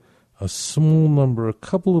 Only a small number, a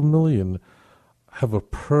couple of million, have a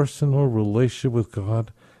personal relationship with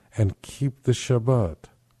God and keep the Shabbat,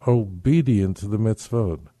 are obedient to the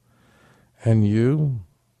mitzvot. And you,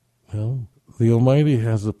 well, the Almighty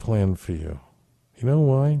has a plan for you. You know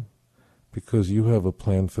why? Because you have a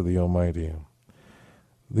plan for the Almighty.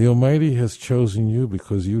 The Almighty has chosen you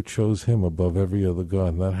because you chose Him above every other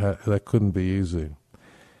God. That couldn't be easy.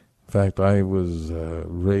 In fact, I was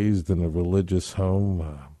raised in a religious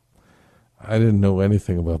home. I didn't know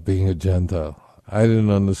anything about being a Gentile. I didn't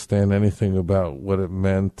understand anything about what it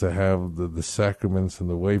meant to have the sacraments and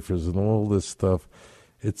the wafers and all this stuff.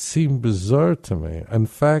 It seemed bizarre to me. In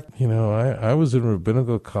fact, I was in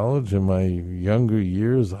rabbinical college in my younger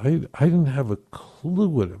years. I didn't have a clue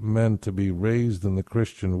what it meant to be raised in the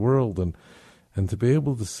Christian world and to be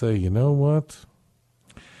able to say, you know what?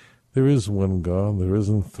 There is one God. There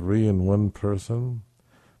isn't three in one person.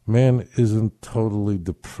 Man isn't totally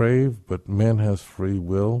depraved, but man has free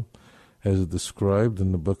will, as described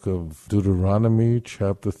in the book of Deuteronomy,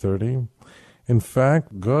 chapter 30. In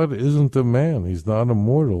fact, God isn't a man. He's not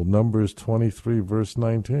immortal. Numbers 23, verse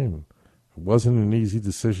 19. It wasn't an easy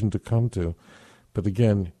decision to come to. But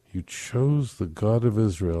again, you chose the God of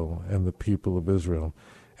Israel and the people of Israel.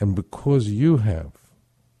 And because you have,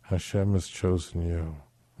 Hashem has chosen you.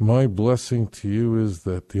 My blessing to you is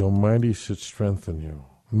that the Almighty should strengthen you.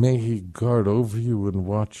 May He guard over you and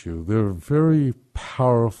watch you. There are very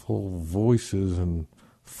powerful voices and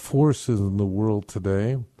forces in the world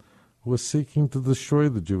today who are seeking to destroy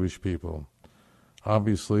the Jewish people.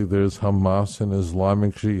 Obviously, there's Hamas and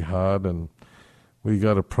Islamic Jihad, and we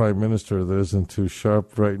got a prime minister that isn't too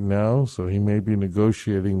sharp right now, so he may be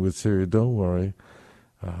negotiating with Syria. Don't worry.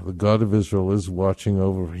 The God of Israel is watching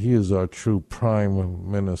over. He is our true prime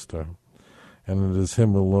minister, and it is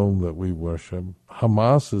Him alone that we worship.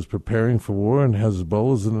 Hamas is preparing for war, and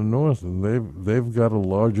Hezbollah's in the north, and they've got a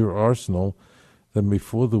larger arsenal than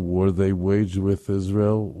before the war they waged with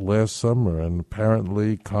Israel last summer. And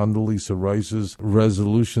apparently Condoleezza Rice's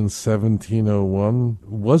Resolution 1701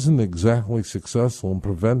 wasn't exactly successful in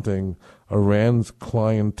preventing Iran's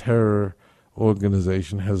client terror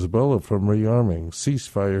organization Hezbollah from rearming.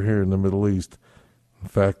 Ceasefire here in the Middle East, in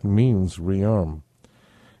fact, means rearm.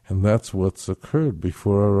 And that's what's occurred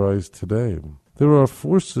before our eyes today. There are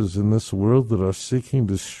forces in this world that are seeking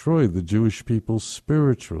to destroy the Jewish people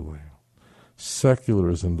spiritually.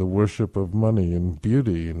 Secularism, the worship of money and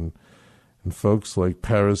beauty, and folks like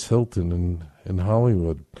Paris Hilton in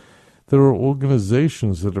Hollywood. There are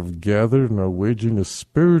organizations that have gathered and are waging a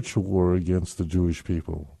spiritual war against the Jewish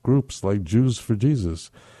people. Groups like Jews for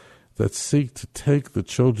Jesus that seek to take the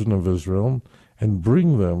children of Israel and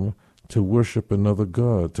bring them to worship another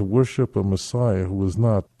God, to worship a Messiah who was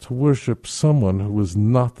not, to worship someone who was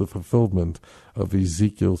not the fulfillment of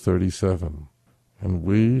Ezekiel 37. And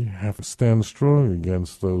we have to stand strong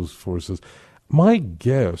against those forces. My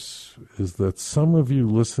guess is that some of you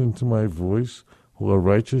listening to my voice, who are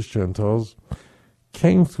righteous Gentiles,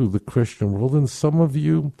 came through the Christian world, and some of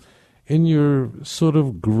you, in your sort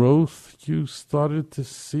of growth, you started to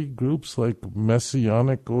see groups like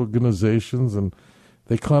Messianic organizations, and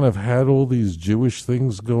they kind of had all these Jewish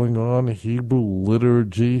things going on, Hebrew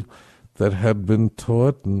liturgy that had been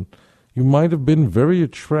taught, and you might have been very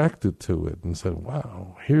attracted to it and said,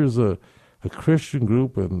 wow, here's a Christian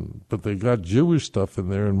group, but they got Jewish stuff in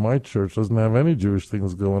there, and my church doesn't have any Jewish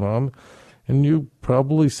things going on. And you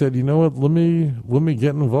probably said, you know what, let me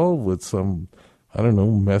get involved with some, I don't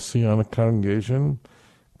know, Messianic congregation.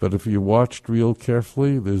 But if you watched real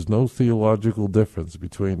carefully, there's no theological difference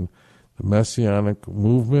between the Messianic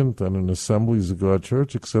movement and an Assemblies of God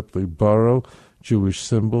church, except they borrow Jewish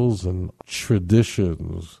symbols and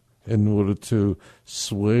traditions in order to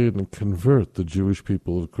sway and convert the Jewish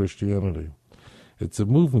people to Christianity. It's a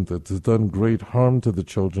movement that has done great harm to the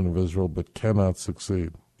children of Israel but cannot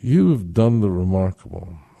succeed. You have done the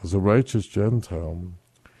remarkable. As a righteous Gentile,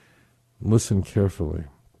 listen carefully.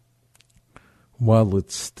 While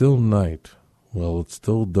it's still night, while it's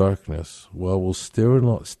still darkness, while we're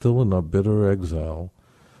still in our bitter exile,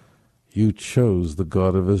 you chose the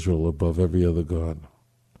God of Israel above every other God.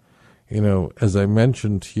 You know, as I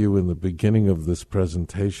mentioned to you in the beginning of this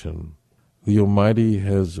presentation, the Almighty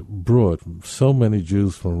has brought so many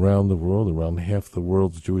Jews from around the world. Around half the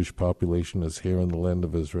world's Jewish population is here in the land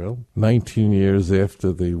of Israel. 19 years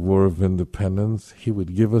after the War of Independence, He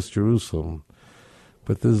would give us Jerusalem.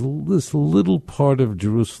 But there's this little part of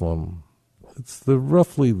Jerusalem. It's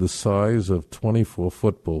roughly the size of 24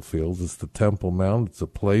 football fields. It's the Temple Mount. It's a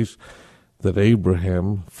place that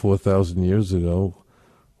Abraham, 4,000 years ago,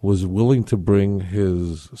 was willing to bring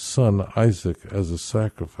his son Isaac as a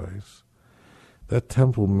sacrifice. That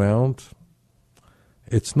Temple Mount,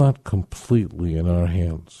 it's not completely in our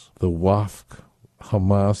hands. The Waqf,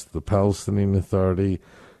 Hamas, the Palestinian Authority,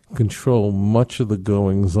 control much of the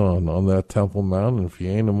goings-on that Temple Mount, and if you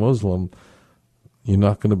ain't a Muslim, you're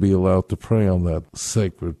not going to be allowed to pray on that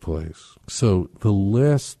sacred place. So the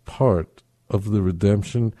last part of the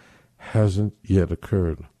redemption hasn't yet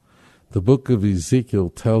occurred. The book of Ezekiel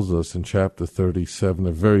tells us in chapter 37,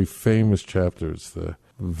 a very famous chapter, it's the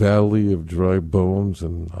Valley of Dry Bones,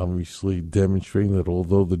 and obviously demonstrating that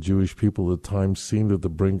although the Jewish people at the time seemed at the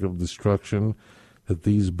brink of destruction, that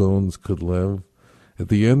these bones could live. At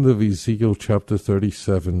the end of Ezekiel chapter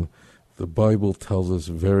 37, the Bible tells us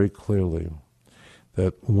very clearly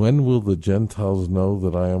that when will the Gentiles know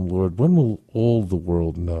that I am Lord? When will all the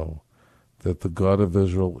world know that the God of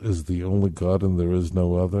Israel is the only God and there is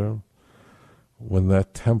no other? When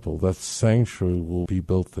that temple, that sanctuary will be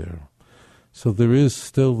built there. So there is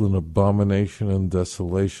still an abomination and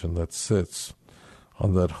desolation that sits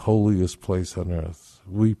on that holiest place on earth.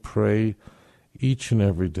 We pray each and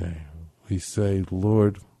every day. We say,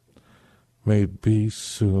 Lord, may it be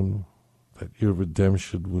soon that your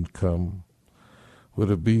redemption would come. Would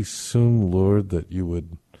it be soon, Lord, that you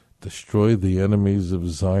would destroy the enemies of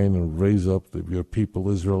Zion and raise up your people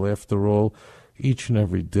Israel? After all, each and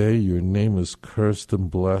every day your name is cursed and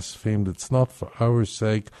blasphemed. It's not for our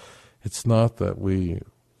sake. It's not that we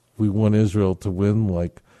want Israel to win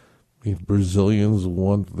like the Brazilians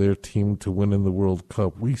want their team to win in the World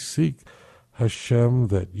Cup. We seek, Hashem,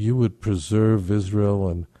 that you would preserve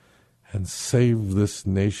Israel and save this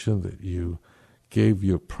nation that you gave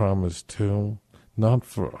your promise to, not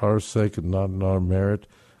for our sake and not in our merit,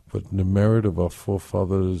 but in the merit of our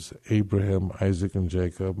forefathers, Abraham, Isaac, and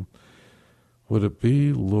Jacob. Would it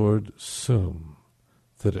be, Lord, soon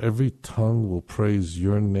that every tongue will praise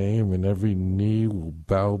your name and every knee will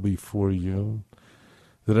bow before you,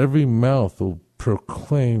 that every mouth will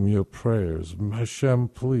proclaim your prayers? Hashem,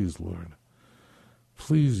 please, Lord,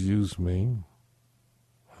 please use me,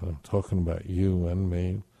 I'm talking about you and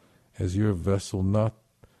me, as your vessel, not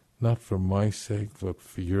for my sake, but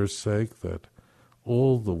for your sake, that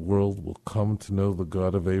all the world will come to know the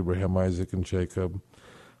God of Abraham, Isaac, and Jacob.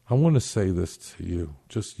 I want to say this to you,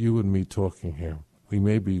 just you and me talking here. We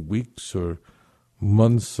may be weeks or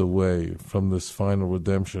months away from this final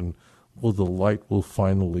redemption, where the light will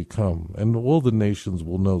finally come, and all the nations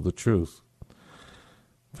will know the truth.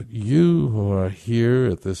 But you who are here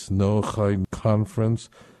at this Noachide conference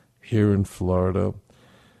here in Florida,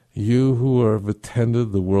 you who have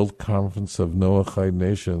attended the World Conference of Noachide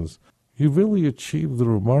Nations, you really achieved the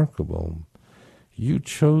remarkable. You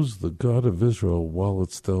chose the God of Israel while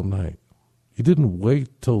it's still night. You didn't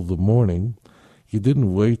wait till the morning. You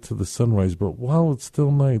didn't wait till the sunrise. But while it's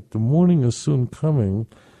still night, the morning is soon coming.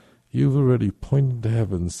 You've already pointed to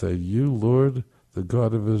heaven and said, you, Lord, the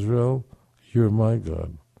God of Israel, you're my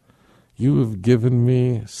God. You have given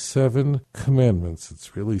me 7 commandments.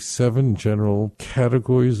 It's really 7 general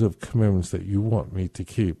categories of commandments that you want me to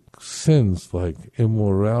keep. Sins like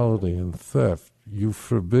immorality and theft, you've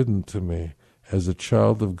forbidden to me as a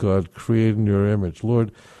child of God created in your image.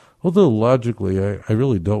 Lord, although logically I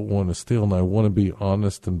really don't want to steal and I want to be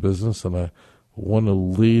honest in business and I want to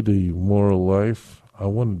lead a moral life, I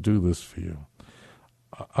want to do this for you.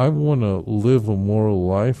 I want to live a moral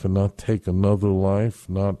life and not take another life,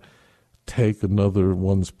 not take another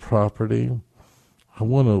one's property. I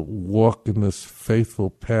want to walk in this faithful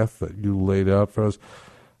path that you laid out for us.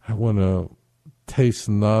 I want to taste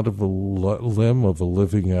not of a limb of a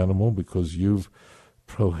living animal, because you've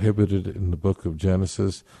prohibited it in the book of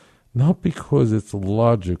Genesis, not because it's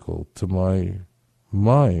logical to my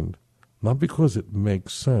mind, not because it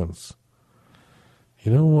makes sense.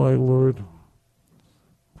 You know why, Lord?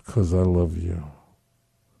 Because I love you.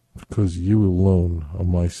 Because you alone are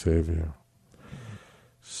my Savior.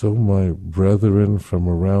 So my brethren from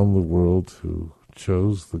around the world who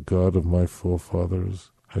chose the God of my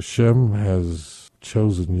forefathers, Hashem has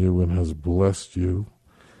chosen you and has blessed you,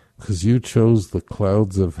 because you chose the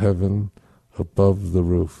clouds of heaven above the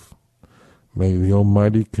roof. May the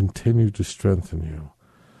Almighty continue to strengthen you.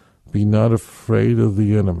 Be not afraid of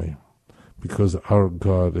the enemy, because our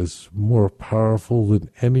God is more powerful than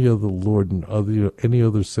any other Lord and any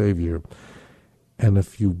other Savior. And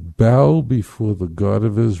if you bow before the God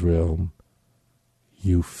of Israel,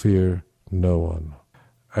 you fear no one.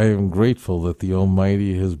 I am grateful that the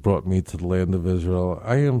Almighty has brought me to the land of Israel.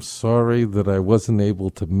 I am sorry that I wasn't able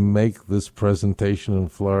to make this presentation in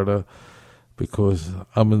Florida, because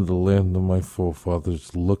I'm in the land of my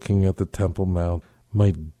forefathers, looking at the Temple Mount.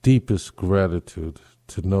 My deepest gratitude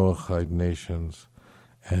to Noahide Nations,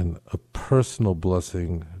 and a personal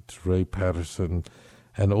blessing to Ray Patterson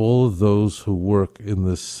and all of those who work in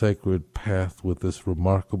this sacred path with this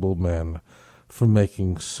remarkable man, for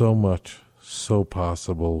making so much so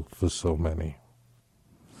possible for so many.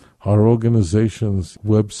 Our organization's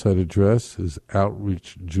website address is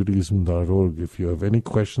outreachjudaism.org. If you have any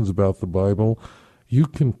questions about the Bible, you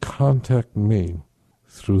can contact me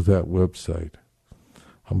through that website.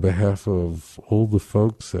 On behalf of all the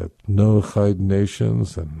folks at Noahide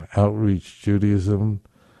Nations and Outreach Judaism,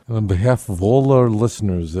 and on behalf of all our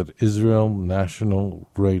listeners at Israel National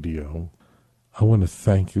Radio, I want to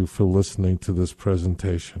thank you for listening to this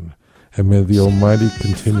presentation. And may the Almighty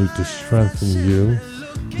continue to strengthen you,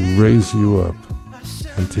 raise you up,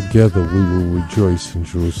 and together we will rejoice in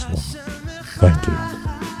Jerusalem. Thank you.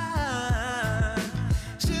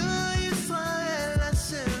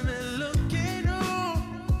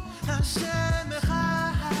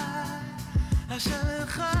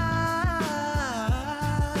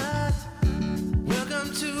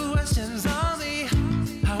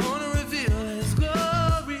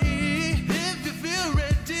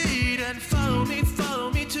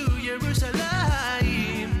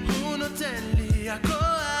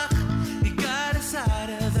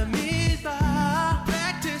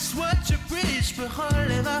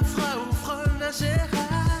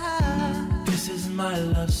 This is my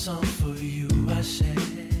love song for you,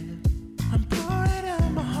 Hashem. I'm pouring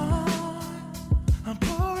out my heart. I'm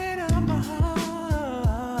pouring out my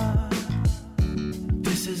heart.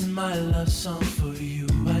 This is my love song for you,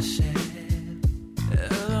 Hashem.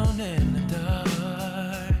 Alone in the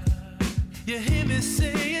dark, you hear me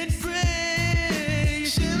saying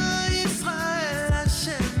praise. Shema Yisrael,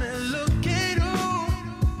 Hashem Elokeinu,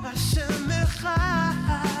 Hashem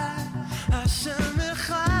Echad, Hashem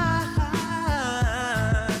Echad.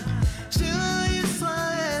 Shema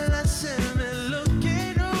Yisrael, Hashem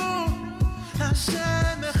Elokeinu,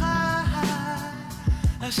 Hashem Echad,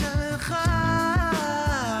 Hashem Echad.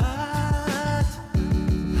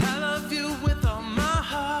 I love you with all my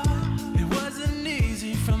heart. It wasn't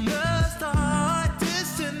easy from the start.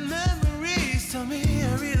 Distant memories tell me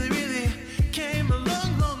I really, really came a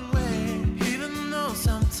long, long way. Even though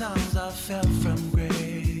sometimes I fell from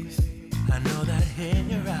grace, I know that in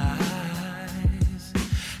your eyes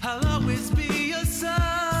I'll always be your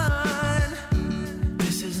son.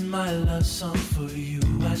 This is my love song for you,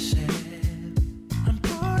 Hashem. I'm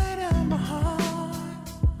pouring out my heart.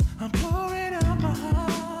 I'm pouring out my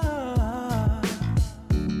heart.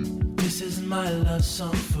 This is my love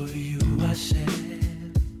song for you,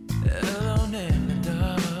 Hashem. Alone in the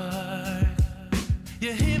dark,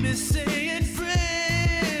 you hear me saying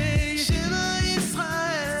praise. Shema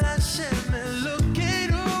Yisrael, Hashem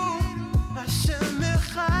Elokeinu, Hashem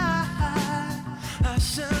Echad,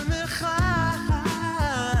 Hashem Echad.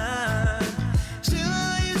 Shema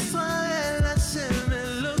Yisrael, Hashem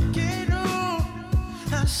Elokeinu,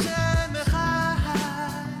 Hashem Echad,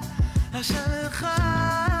 Hashem Echad.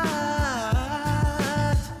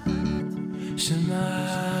 Shema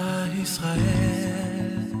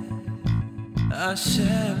Yisrael,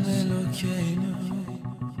 Hashem Elokeinu,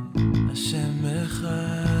 Hashem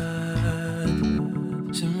Echad.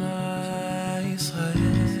 Shema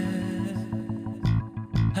Yisrael,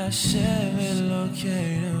 Hashem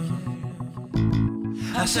Elokeinu,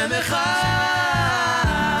 Hashem Echad.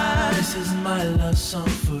 This is my love song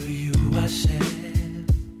for you, Hashem.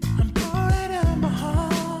 I'm pouring out my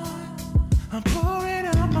heart, I'm pouring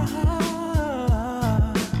out my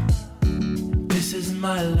heart. This is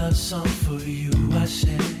my love song for you,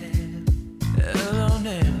 Hashem. Alone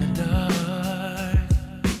in the dark,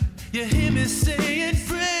 you hear me saying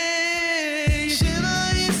praise.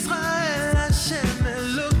 Shema Yisrael, Hashem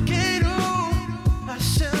Elokeinu,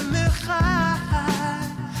 Hashem Echad,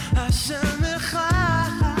 Hashem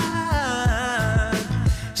Echad.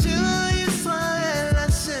 Shema Yisrael,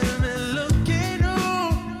 Hashem Elokeinu,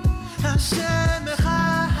 Hashem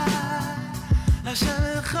Echad, Hashem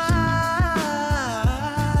Echad.